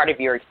being a part of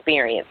your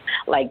experience.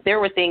 Like,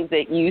 there were things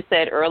that you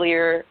said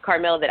earlier,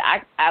 Carmela, that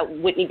I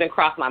wouldn't even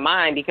cross my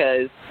mind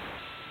because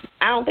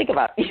I don't think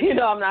about it.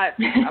 I'm not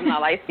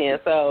light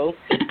skinned, so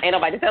ain't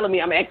nobody telling me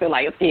I'm acting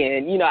light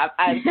skinned.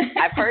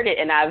 I've heard it,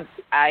 and I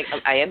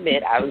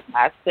admit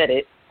I've said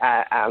it.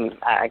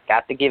 I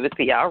got to give it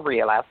to y'all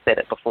real. I've said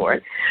it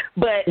before,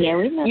 but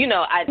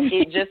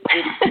it's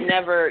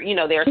never.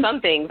 There are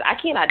some things I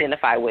can't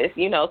identify with.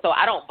 So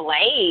I don't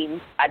blame.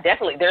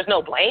 There's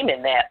no blame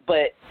in that,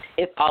 but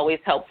it's always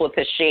helpful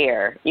to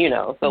share.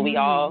 So we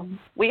all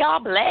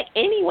black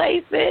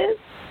anyway, sis.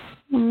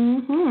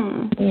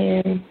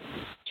 Yeah.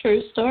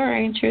 True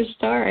story.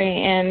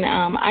 And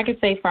I could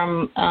say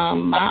from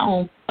my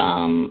own,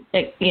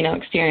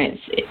 experience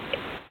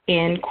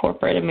in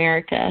corporate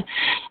America,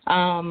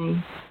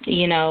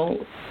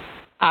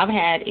 I've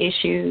had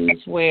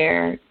issues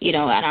where, and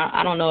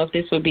I don't know if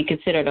this would be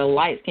considered a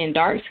light skin,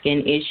 dark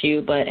skin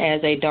issue, but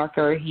as a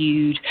darker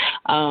hued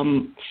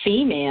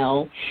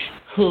female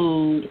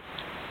who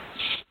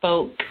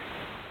spoke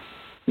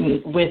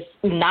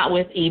not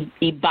with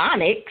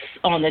ebonics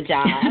on the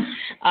job,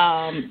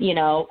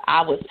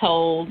 I was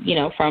told,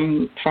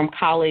 from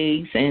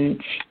colleagues and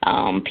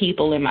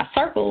people in my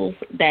circles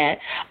that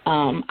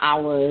I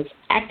was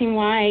acting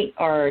white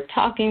or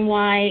talking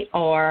white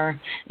or,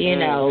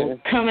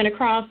 coming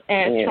across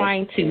as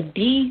trying to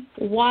be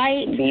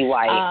white. Be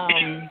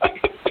white.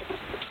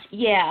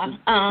 Yeah. Be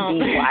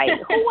white.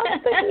 Who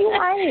wants to be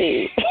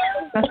white?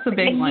 That's the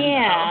big one.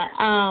 Yeah.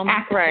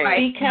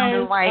 Right.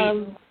 Because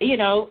right.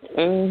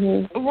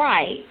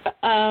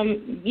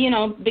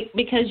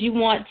 Because you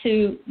want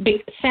to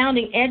be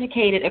sounding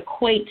educated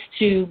equates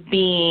to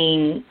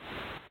being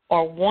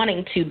or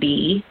wanting to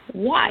be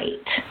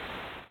white.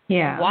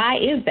 Yeah. Why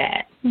is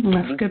that?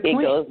 That's a good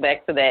point. It goes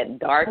back to that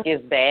dark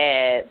is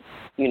bad,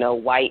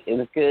 white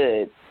is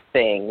good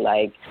thing.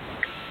 Like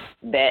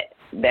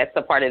that's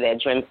a part of that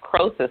Jim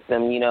Crow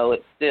system,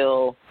 it's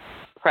still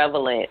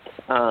prevalent.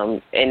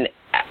 And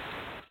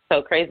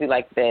so crazy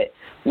like that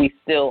we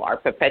still are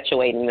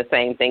perpetuating the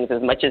same things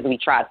as much as we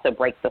try to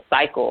break the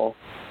cycle.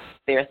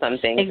 There are some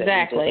things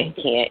that we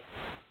just can't,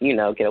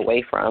 get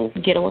away from.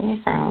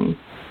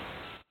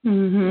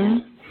 Mm-hmm.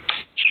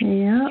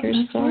 Yeah.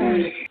 True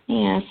story.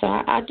 Yeah, so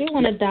I do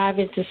want to dive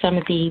into some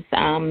of these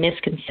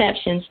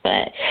misconceptions,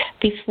 but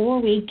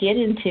before we get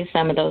into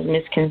some of those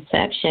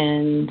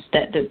misconceptions,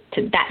 that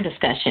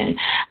discussion,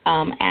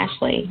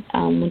 Ashley,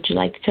 would you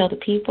like to tell the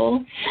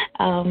people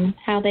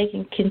how they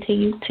can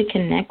continue to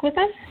connect with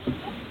us?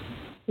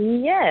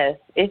 Yes.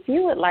 If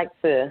you would like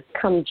to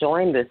come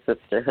join the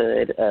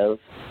sisterhood of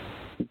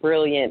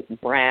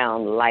brilliant,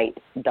 brown, light,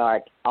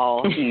 dark,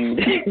 all hued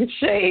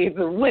shades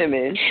of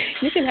women,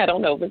 you can head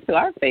on over to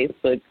our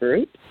Facebook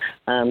group.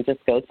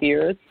 Just go to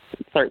your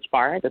search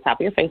bar at the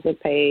top of your Facebook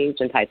page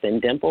and type in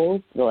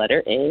Dimples, the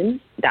letter N,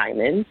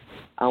 Diamonds.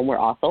 We're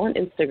also on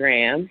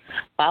Instagram.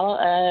 Follow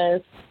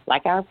us,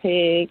 like our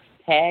pics,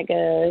 tag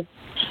us.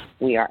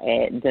 We are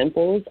at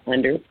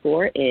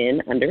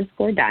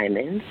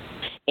Dimples_N_Diamonds.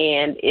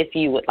 And if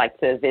you would like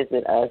to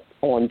visit us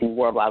on the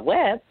World Wide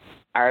Web,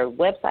 our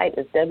website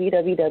is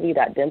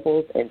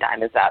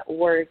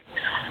www.dimplesanddiamonds.org.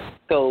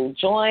 Go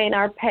join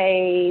our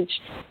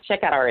page,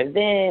 check out our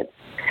events,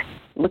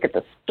 look at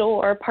the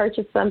store,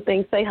 purchase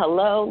something, say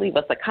hello, leave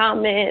us a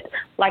comment,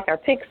 like our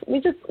pics.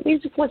 We just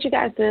want you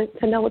guys to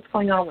know what's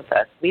going on with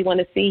us. We want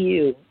to see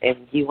you,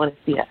 and you want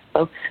to see us.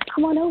 So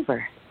come on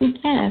over.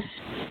 Yes.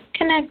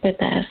 Connect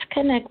with us.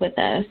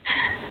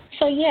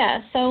 So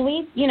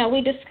we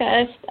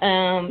discussed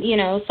some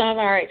of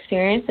our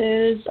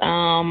experiences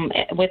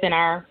within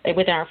our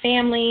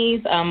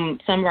families, some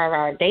of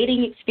our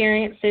dating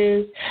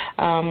experiences.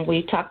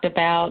 We talked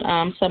about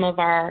some of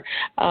our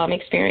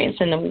experience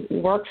in the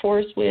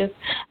workforce with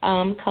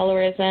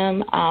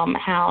colorism,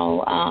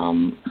 how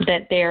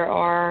that there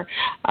are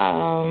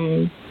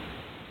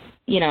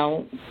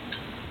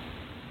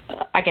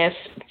I guess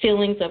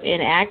feelings of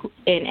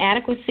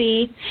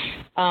inadequacy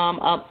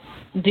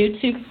due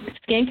to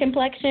skin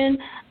complexion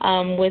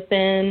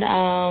within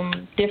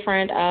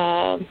different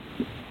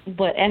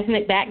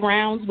ethnic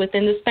backgrounds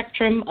within the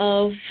spectrum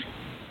of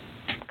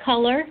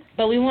color.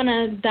 But we want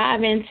to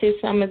dive into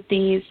some of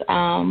these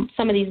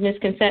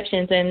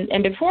misconceptions.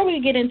 And before we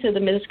get into the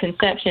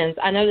misconceptions,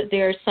 I know that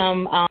there are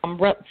some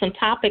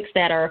topics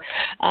that are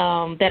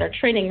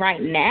trending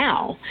right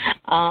now.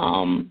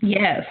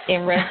 Yes.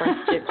 In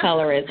reference to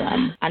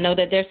colorism, I know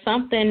that there's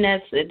something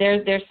that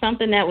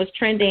was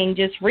trending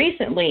just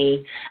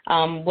recently.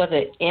 Was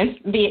it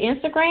via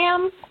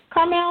Instagram,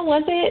 Carmel?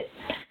 Was it?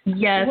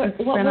 Yes. It's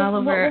been all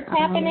over. What was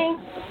happening?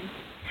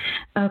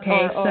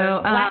 Okay,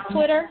 or Black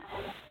Twitter.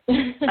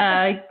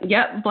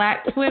 Yep,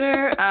 Black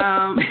Twitter,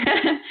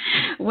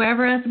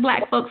 wherever us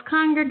Black folks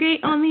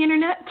congregate on the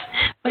internet.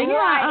 But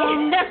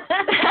yeah,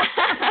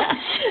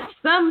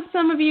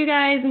 some of you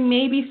guys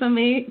may be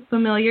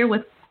familiar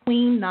with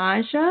Queen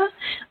Naja.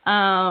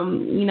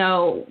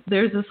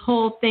 There's this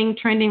whole thing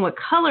trending with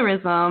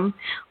colorism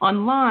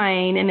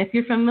online, and if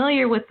you're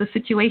familiar with the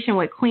situation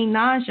with Queen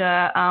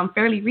Naja,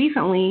 fairly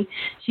recently,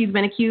 she's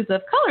been accused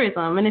of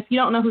colorism. And if you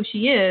don't know who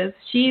she is,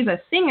 she's a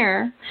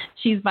singer.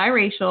 She's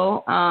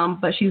biracial,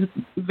 but she's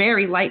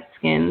very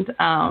light-skinned.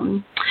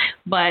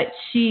 But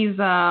she's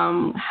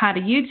had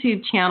a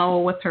YouTube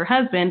channel with her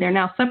husband. They're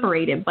now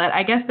separated, but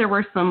I guess there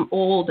were some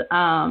old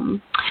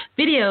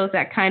videos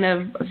that kind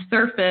of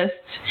surfaced.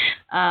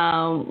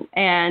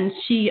 And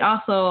she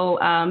also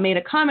made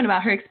a comment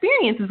about her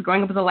experiences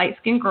growing up as a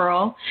light-skinned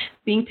girl,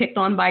 being picked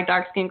on by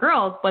dark-skinned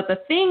girls. But the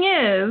thing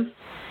is,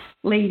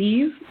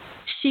 ladies,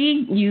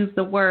 she used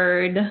the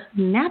word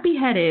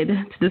nappy-headed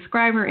to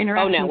describe her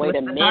interaction with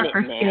the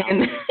darker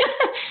skin,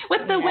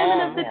 with the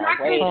women of the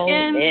darker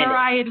skin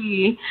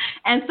variety.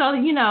 And so,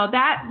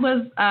 that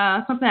was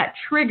something that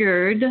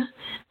triggered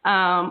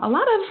a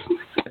lot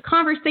of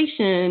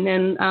conversation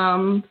and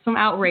some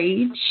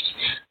outrage.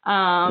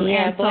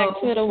 Black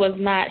Twitter was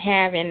not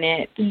having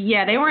it.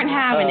 Yeah, they weren't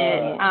having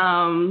it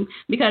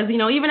because,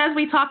 even as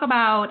we talk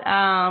about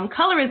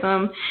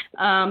colorism,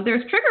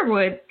 there's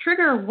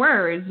trigger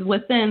words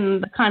within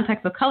the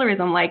context of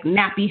colorism, like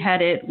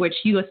nappy-headed, which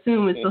you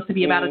assume is supposed to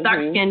be about a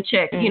dark-skinned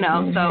chick,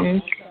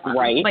 so.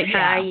 Right. But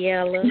high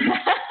yellow.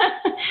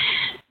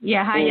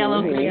 Yeah, high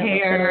yellow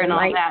hair and all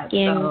that.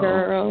 Light-skinned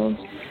girls.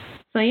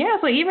 So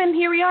even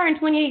here we are in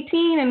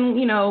 2018, and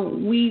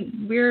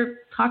we're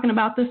talking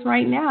about this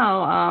right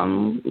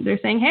now. They're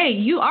saying, hey,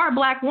 you are a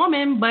black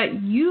woman, but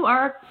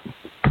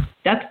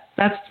that's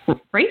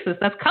racist.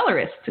 That's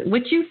colorist.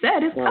 What you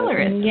said is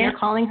colorist. Yeah. You're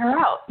calling her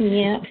out.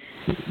 Yeah.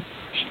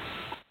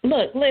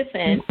 Look,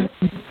 listen.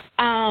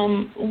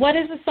 What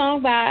is the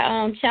song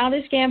by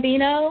Childish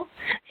Gambino?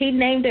 He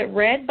named it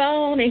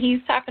Redbone, and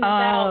he's talking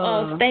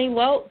about stay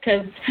woke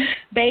because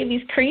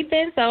baby's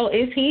creeping. So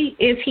is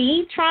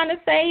he trying to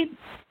say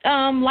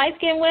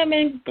light-skinned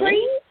women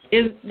creep?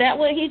 Is that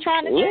what he's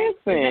trying to say?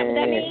 Listen,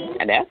 that means?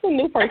 That's a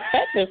new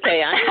perspective,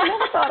 Kay. I ain't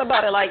never thought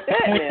about it like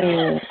that.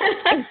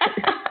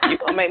 You're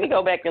going to make me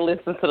go back and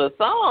listen to the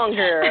song,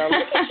 girl.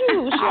 Look at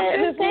you,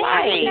 shedding this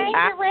light.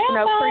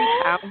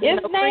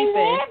 It's named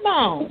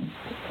Redbone.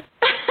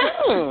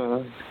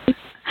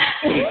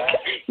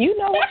 You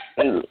know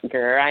what,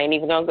 girl? I ain't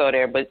even gonna go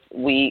there. But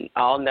we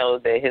all know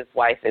that his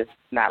wife is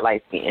not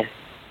light skinned.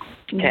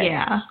 Okay.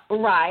 Yeah,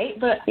 right.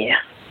 But yeah,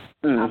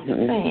 I'm just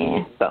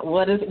saying. So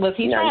was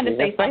he trying to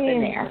say something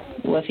there?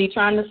 Was he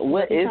trying to?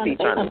 What is he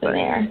trying to say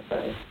there?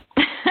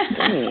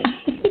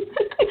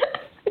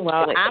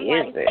 Well,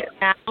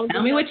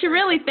 tell me what you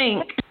really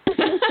think.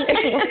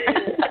 Okay.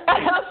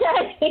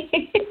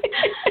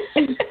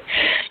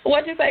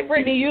 What'd you say,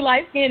 Brittany? You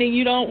light skinned and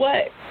you don't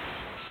what?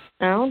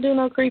 I don't do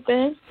no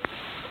creeping.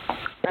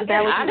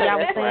 That was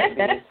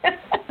saying.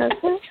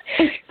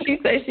 She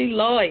said she's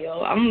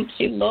loyal.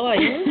 She's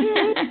loyal.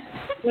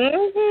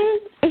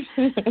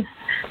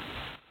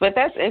 But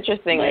that's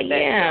interesting.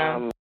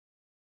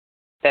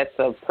 That's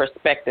a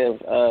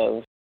perspective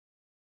of.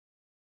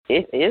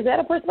 Is that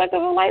a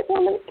perspective of light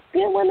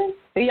skin women?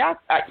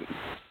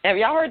 Have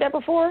y'all heard that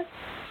before?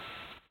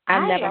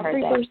 I've never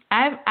heard that.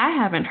 I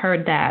haven't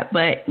heard that,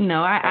 but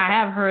I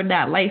have heard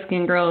that light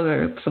skinned girls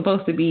are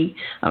supposed to be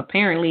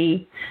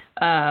apparently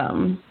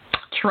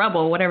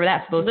trouble, whatever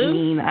that's supposed to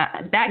mean.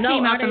 That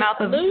came out the mouth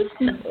of.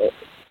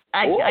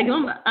 I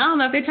don't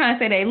know if they're trying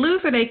to say they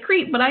loose or they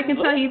creep, but I can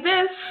tell you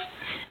this.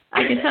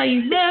 I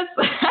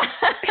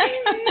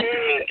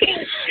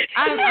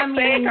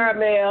mean,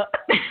 Carmel.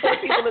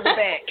 People in the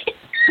back.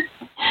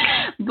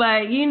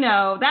 But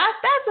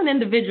that's an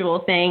individual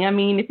thing. I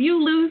mean, if you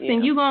loose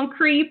and you gonna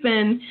creep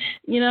and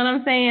you know what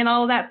I'm saying,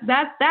 all that's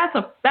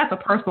a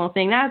personal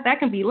thing. That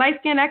can be light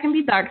skin, that can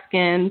be dark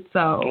skin.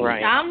 So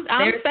right. I'm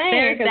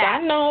saying because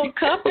I know a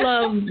couple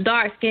of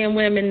dark skinned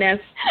women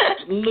that's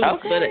loose,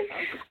 but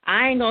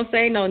I ain't gonna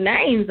say no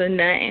names or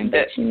nothing.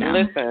 But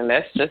listen,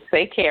 let's just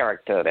say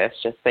character. That's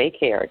just who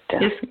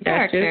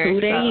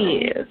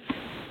they is.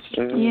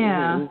 Mm-hmm.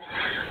 Yeah.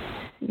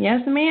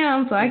 Yes,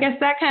 ma'am. So I guess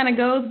that kind of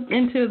goes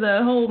into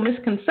the whole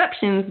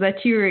misconceptions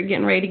that you were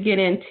getting ready to get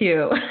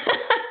into.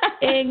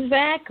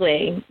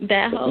 Exactly.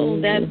 That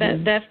whole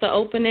that's the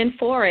opening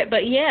for it.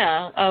 But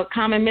yeah, a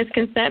common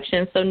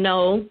misconception. So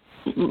no,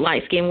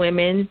 light skinned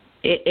women,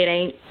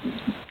 they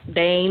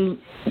ain't.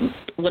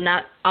 Well,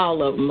 not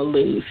all of them are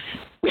loose.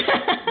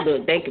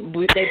 Look, they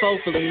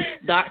both loose.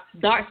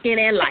 Dark skin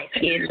and light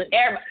skin.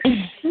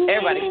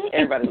 Everybody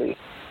loose.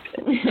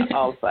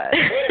 All sides.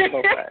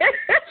 Both sides.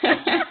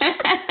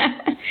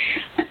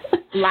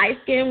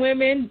 Light-skinned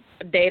women,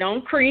 they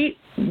don't creep.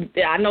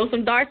 I know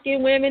some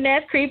dark-skinned women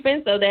that's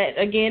creeping, so that,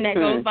 again, that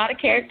goes by the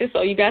character.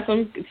 So you got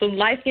some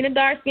light-skinned and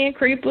dark-skinned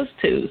creepers,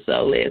 too.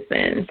 So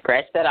listen.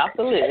 Scratch that off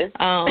the list.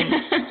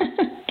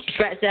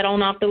 scratch that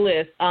on off the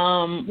list.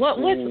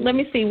 Let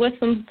me see. What's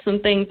some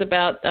things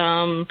about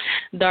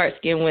dark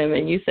skinned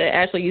women? You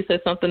said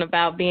something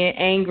about being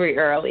angry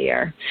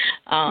earlier.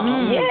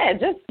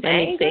 Just let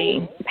me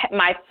see.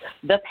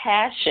 The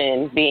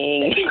passion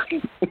being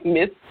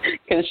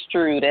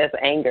misconstrued as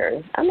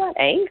anger. I'm not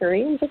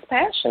angry. I'm just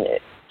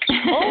passionate.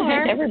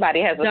 Or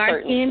everybody has a certain,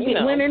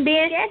 dark-skinned women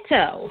being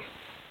ghetto.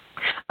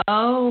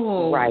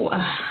 Oh, right.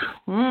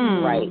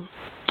 Right.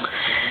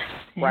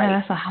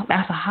 Yeah,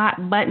 that's a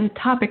hot button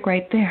topic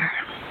right there.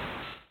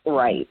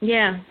 Right.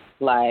 Yeah.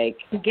 Like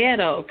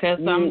ghetto because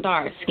I'm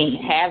dark skinned.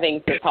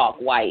 Having to talk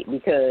white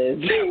because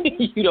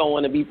you don't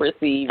want to be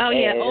perceived.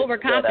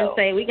 Overcompensate.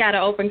 Ghetto. We got to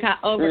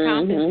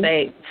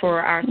overcompensate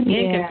for our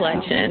skin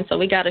complexion. So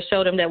we got to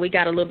show them that we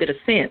got a little bit of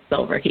sense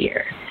over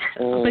here.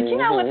 But you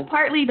know what's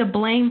partly to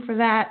blame for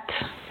that?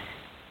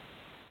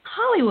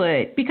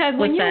 Hollywood. Because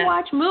when you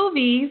watch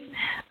movies,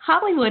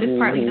 Hollywood is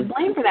partly to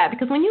blame for that.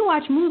 Because when you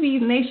watch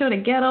movies and they show the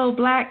ghetto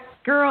black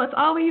girl, it's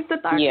always the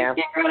dark skinned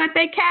girl that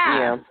they cast.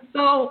 Yeah.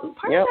 So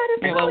part of that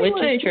is Hollywood.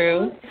 Which is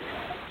true.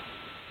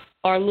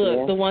 Or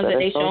look, the ones that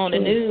they show on the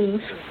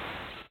news.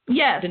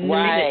 Yes.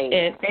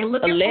 They're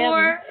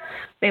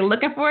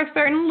looking for a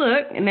certain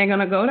look, and they're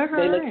gonna go to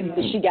her.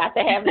 She got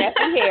to have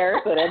nappy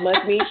hair, so that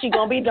must mean she's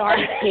gonna be dark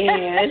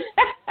skinned.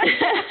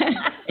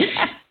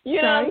 You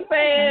know what I'm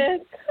saying?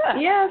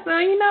 Yeah, so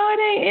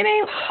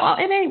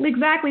it ain't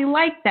exactly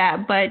like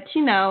that, but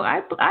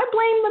I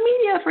blame the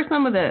media for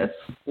some of this.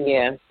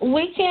 Yeah,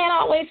 we can't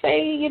always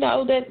say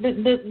that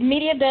the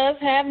media does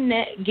have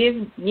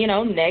negative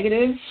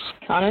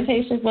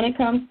connotations when it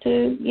comes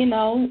to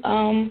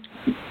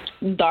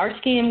dark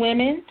skinned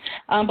women,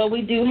 but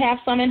we do have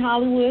some in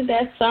Hollywood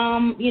that's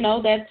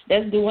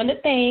that's doing the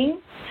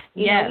thing.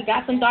 We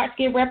got some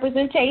dark-skinned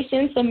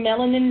representation, some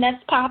melanin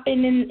that's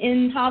popping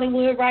in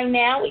Hollywood right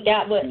now. We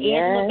got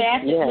Angela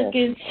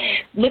Bassett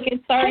looking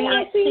 30.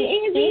 I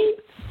see Angie.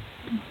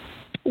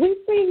 We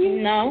see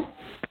you. No.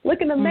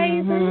 Looking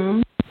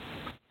amazing.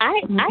 I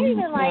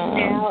even like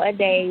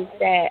nowadays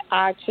that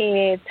our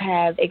kids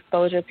have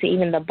exposure to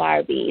even the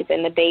Barbies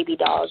and the baby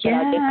dolls.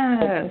 Yes.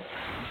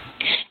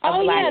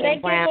 They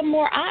give them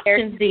more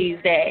options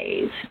these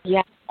days.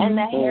 Yeah. And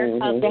the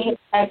haircuts, the hair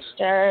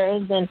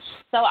textures, and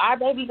so our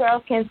baby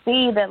girls can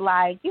see that,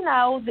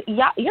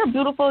 you're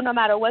beautiful no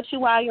matter what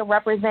you are. You're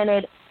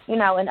represented,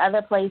 in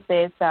other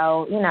places.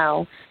 So,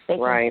 they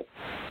can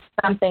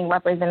something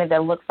represented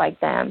that looks like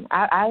them.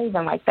 I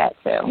even like that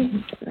too.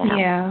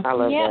 Yeah, I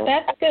love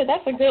that. That's good.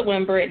 That's a good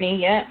one, Brittany.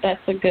 Yeah,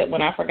 that's a good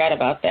one. I forgot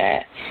about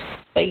that.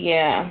 But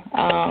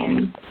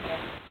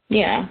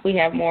we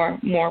have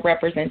more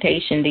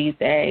representation these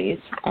days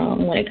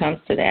when it comes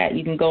to that.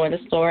 You can go in the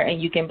store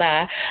and you can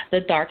buy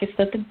the darkest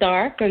of the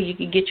dark, or you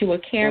can get you a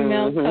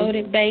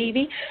caramel-coated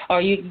baby,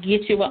 or you can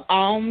get you an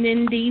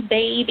almondy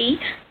baby,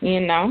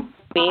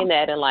 Seeing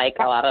that in, a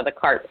lot of the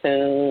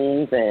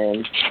cartoons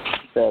and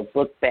the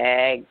book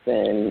bags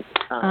and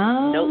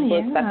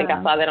notebooks. Yeah. I think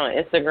I saw that on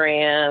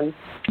Instagram.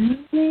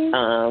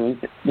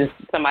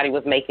 Somebody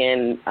was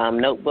making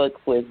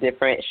notebooks with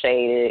different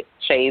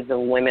shades of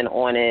women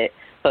on it,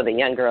 so the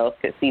young girls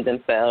could see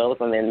themselves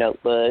on their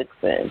notebooks.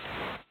 And,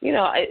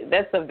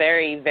 that's a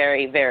very,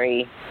 very,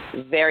 very,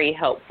 very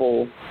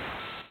helpful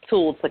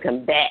tool to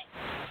combat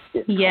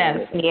this. Yes.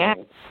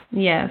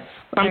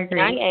 From a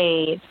young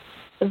age.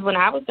 Because when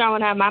I was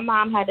growing up, my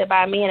mom had to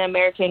buy me an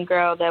American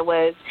Girl that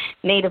was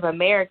Native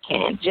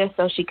American just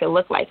so she could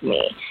look like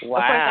me. Wow.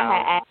 Of course, I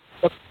had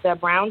asked the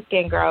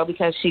brown-skinned girl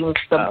because she was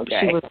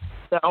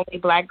the only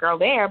black girl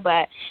there,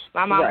 but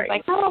my mom was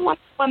like, "No, I want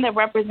one that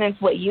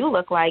represents what you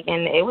look like,"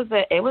 and it was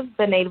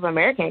the Native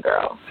American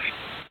girl.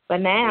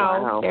 But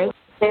now there's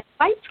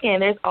light skin,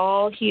 there's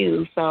all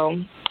hues, so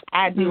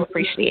I do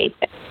appreciate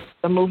that.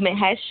 The movement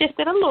has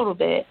shifted a little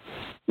bit.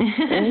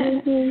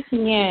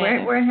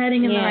 Yeah, we're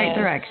heading in the right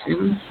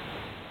direction.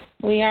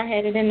 We are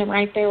headed in the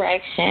right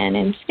direction.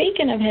 And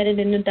speaking of headed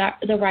in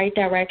the right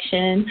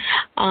direction,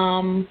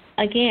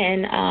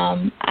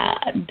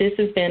 this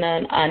has been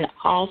an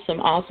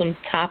awesome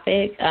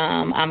topic.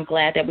 I'm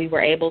glad that we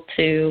were able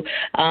to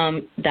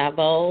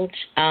divulge,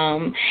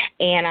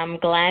 and I'm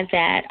glad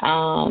that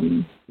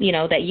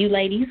that you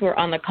ladies were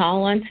on the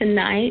call on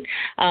tonight.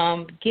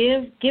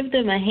 Give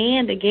them a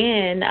hand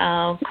again,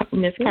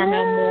 Ms.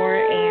 Carmel Moore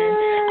and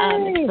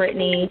Ms.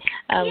 Brittany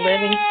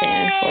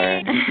Livingston,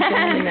 for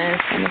joining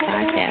us on the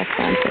podcast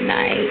on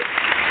tonight.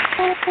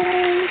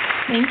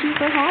 Thank you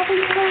for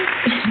having us.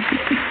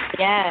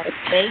 Yes,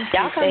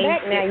 y'all come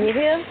back now, you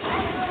hear?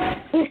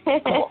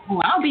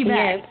 I'll be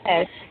back.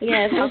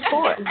 Yes, of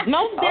course.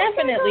 Most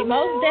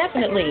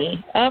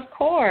definitely. Of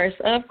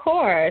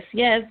course.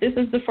 Yes, this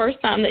is the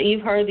first time that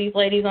you've heard these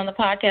ladies on the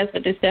podcast,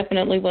 but this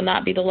definitely will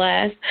not be the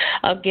last.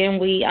 Again,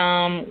 we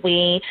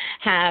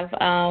have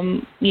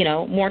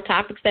more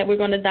topics that we're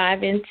going to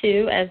dive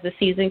into as the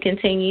season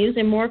continues,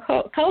 and more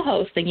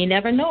co-hosting. You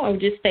never know.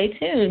 Just stay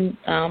tuned.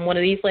 One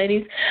of these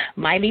ladies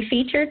might be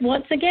featured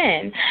once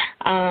again.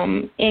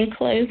 In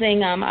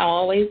closing, I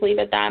always leave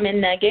a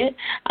diamond nugget,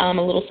 a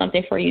little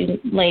something for you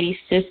ladies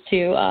just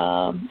to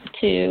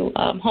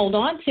hold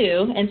on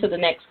to until the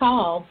next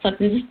call,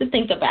 something just to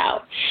think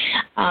about.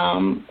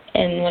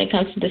 And when it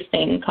comes to this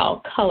thing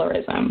called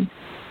colorism.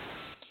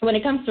 When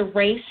it comes to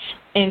race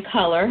and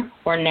color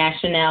or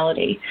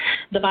nationality,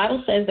 the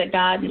Bible says that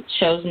God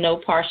shows no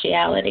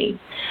partiality.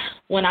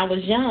 When I was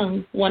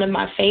young, one of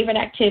my favorite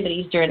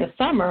activities during the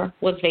summer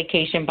was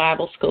Vacation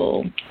Bible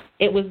School.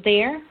 It was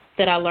there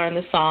that I learned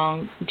the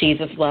song,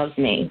 Jesus Loves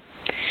Me.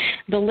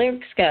 The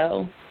lyrics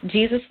go,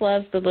 Jesus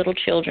loves the little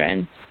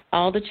children,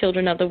 all the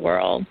children of the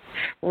world,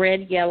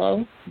 red,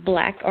 yellow,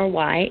 black, or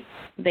white.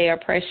 They are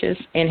precious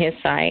in his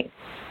sight.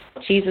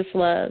 Jesus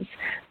loves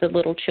the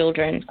little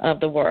children of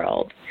the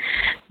world.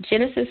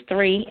 Genesis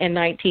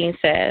 3:19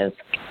 says,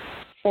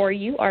 for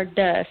you are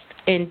dust,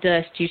 and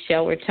dust you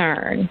shall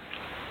return.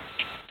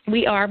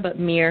 We are but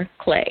mere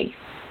clay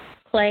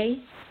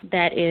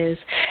that is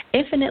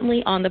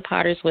infinitely on the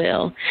potter's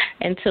wheel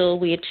until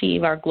we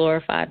achieve our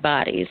glorified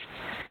bodies.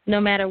 No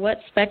matter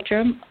what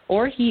spectrum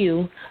or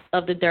hue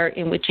of the dirt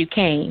in which you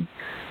came,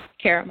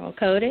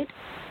 caramel-coated,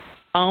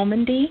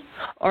 almondy,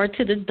 or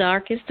to the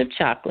darkest of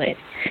chocolate,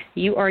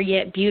 you are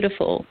yet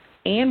beautiful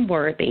and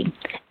worthy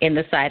in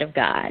the sight of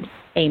God.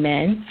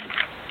 Amen.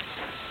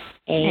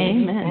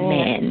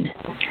 Amen.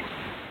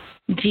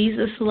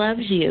 Jesus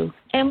loves you,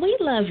 and we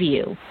love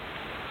you.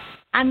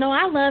 I know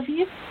I love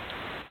you.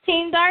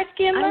 Team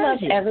DarkSkin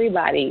loves you. I love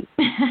everybody.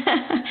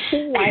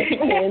 Team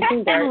LightSkin,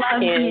 Team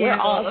DarkSkin. We're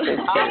all sisters.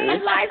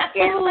 Team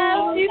LightSkin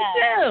loves you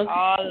too.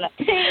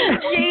 Team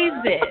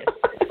Jesus.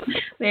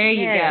 There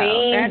you go.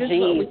 Team that is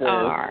Jesus. What we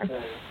are.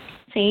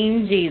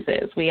 Team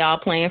Jesus. We all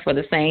playing for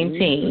the same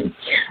team.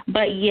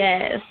 But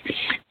yes.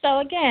 So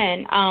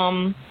again,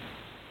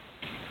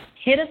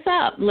 hit us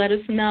up. Let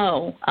us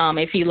know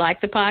if you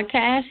like the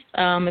podcast.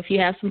 If you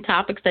have some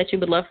topics that you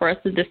would love for us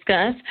to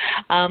discuss,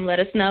 let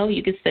us know.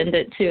 You can send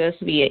it to us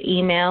via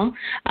email.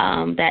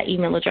 That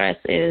email address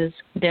is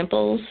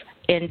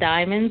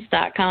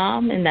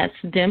dimplesanddiamonds.com, and that's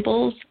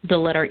dimples, the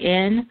letter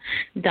N,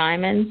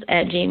 diamonds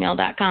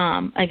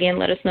 @gmail.com. Again,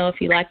 let us know if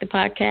you like the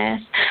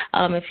podcast.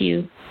 If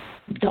you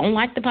don't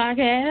like the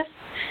podcast,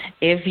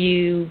 if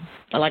you,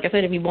 like I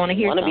said, if you want to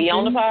hear something, be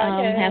on the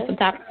podcast, have some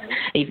topics.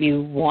 If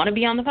you want to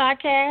be on the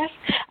podcast,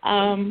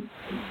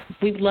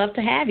 we'd love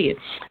to have you.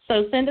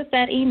 So send us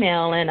that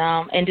email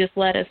and just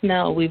let us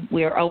know.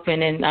 We're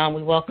open and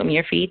we welcome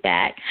your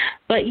feedback.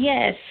 But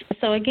yes,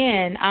 so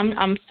again,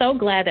 I'm so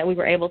glad that we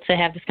were able to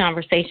have this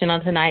conversation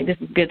on tonight. This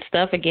is good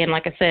stuff. Again,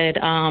 like I said,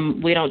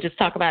 we don't just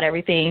talk about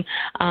everything,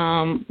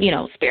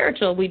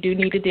 spiritual. We do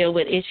need to deal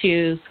with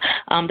issues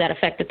that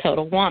affect the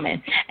total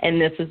woman,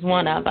 and this is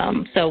one of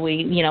them. So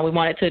we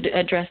wanted to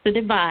address the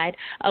divide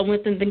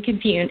within the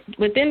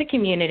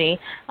community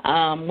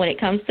when it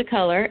comes to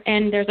color,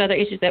 and there's other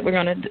issues that we're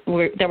going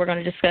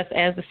to discuss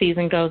as the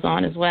season goes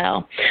on as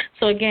well.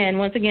 So again,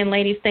 once again,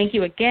 ladies, thank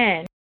you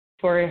again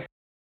for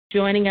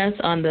joining us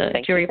on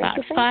the Jury Box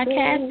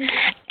podcast.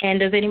 And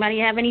does anybody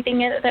have anything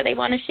that they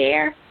want to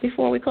share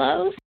before we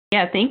close?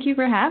 Yeah, thank you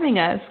for having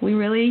us. We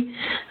really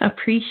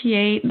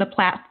appreciate the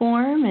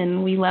platform,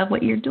 and we love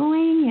what you're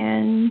doing,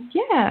 and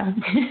yeah.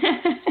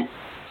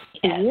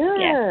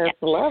 Yes.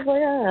 Love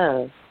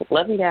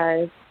you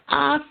guys.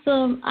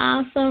 Awesome.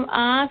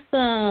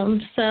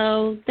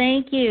 So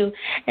thank you.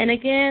 And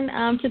again,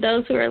 to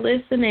those who are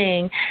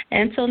listening,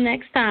 until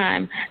next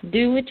time,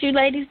 do what you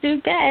ladies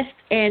do best,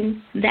 and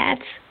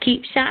that's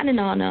keep shining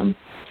on them.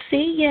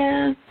 See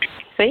ya.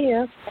 See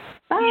ya.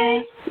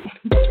 Bye.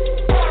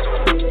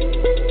 Yeah.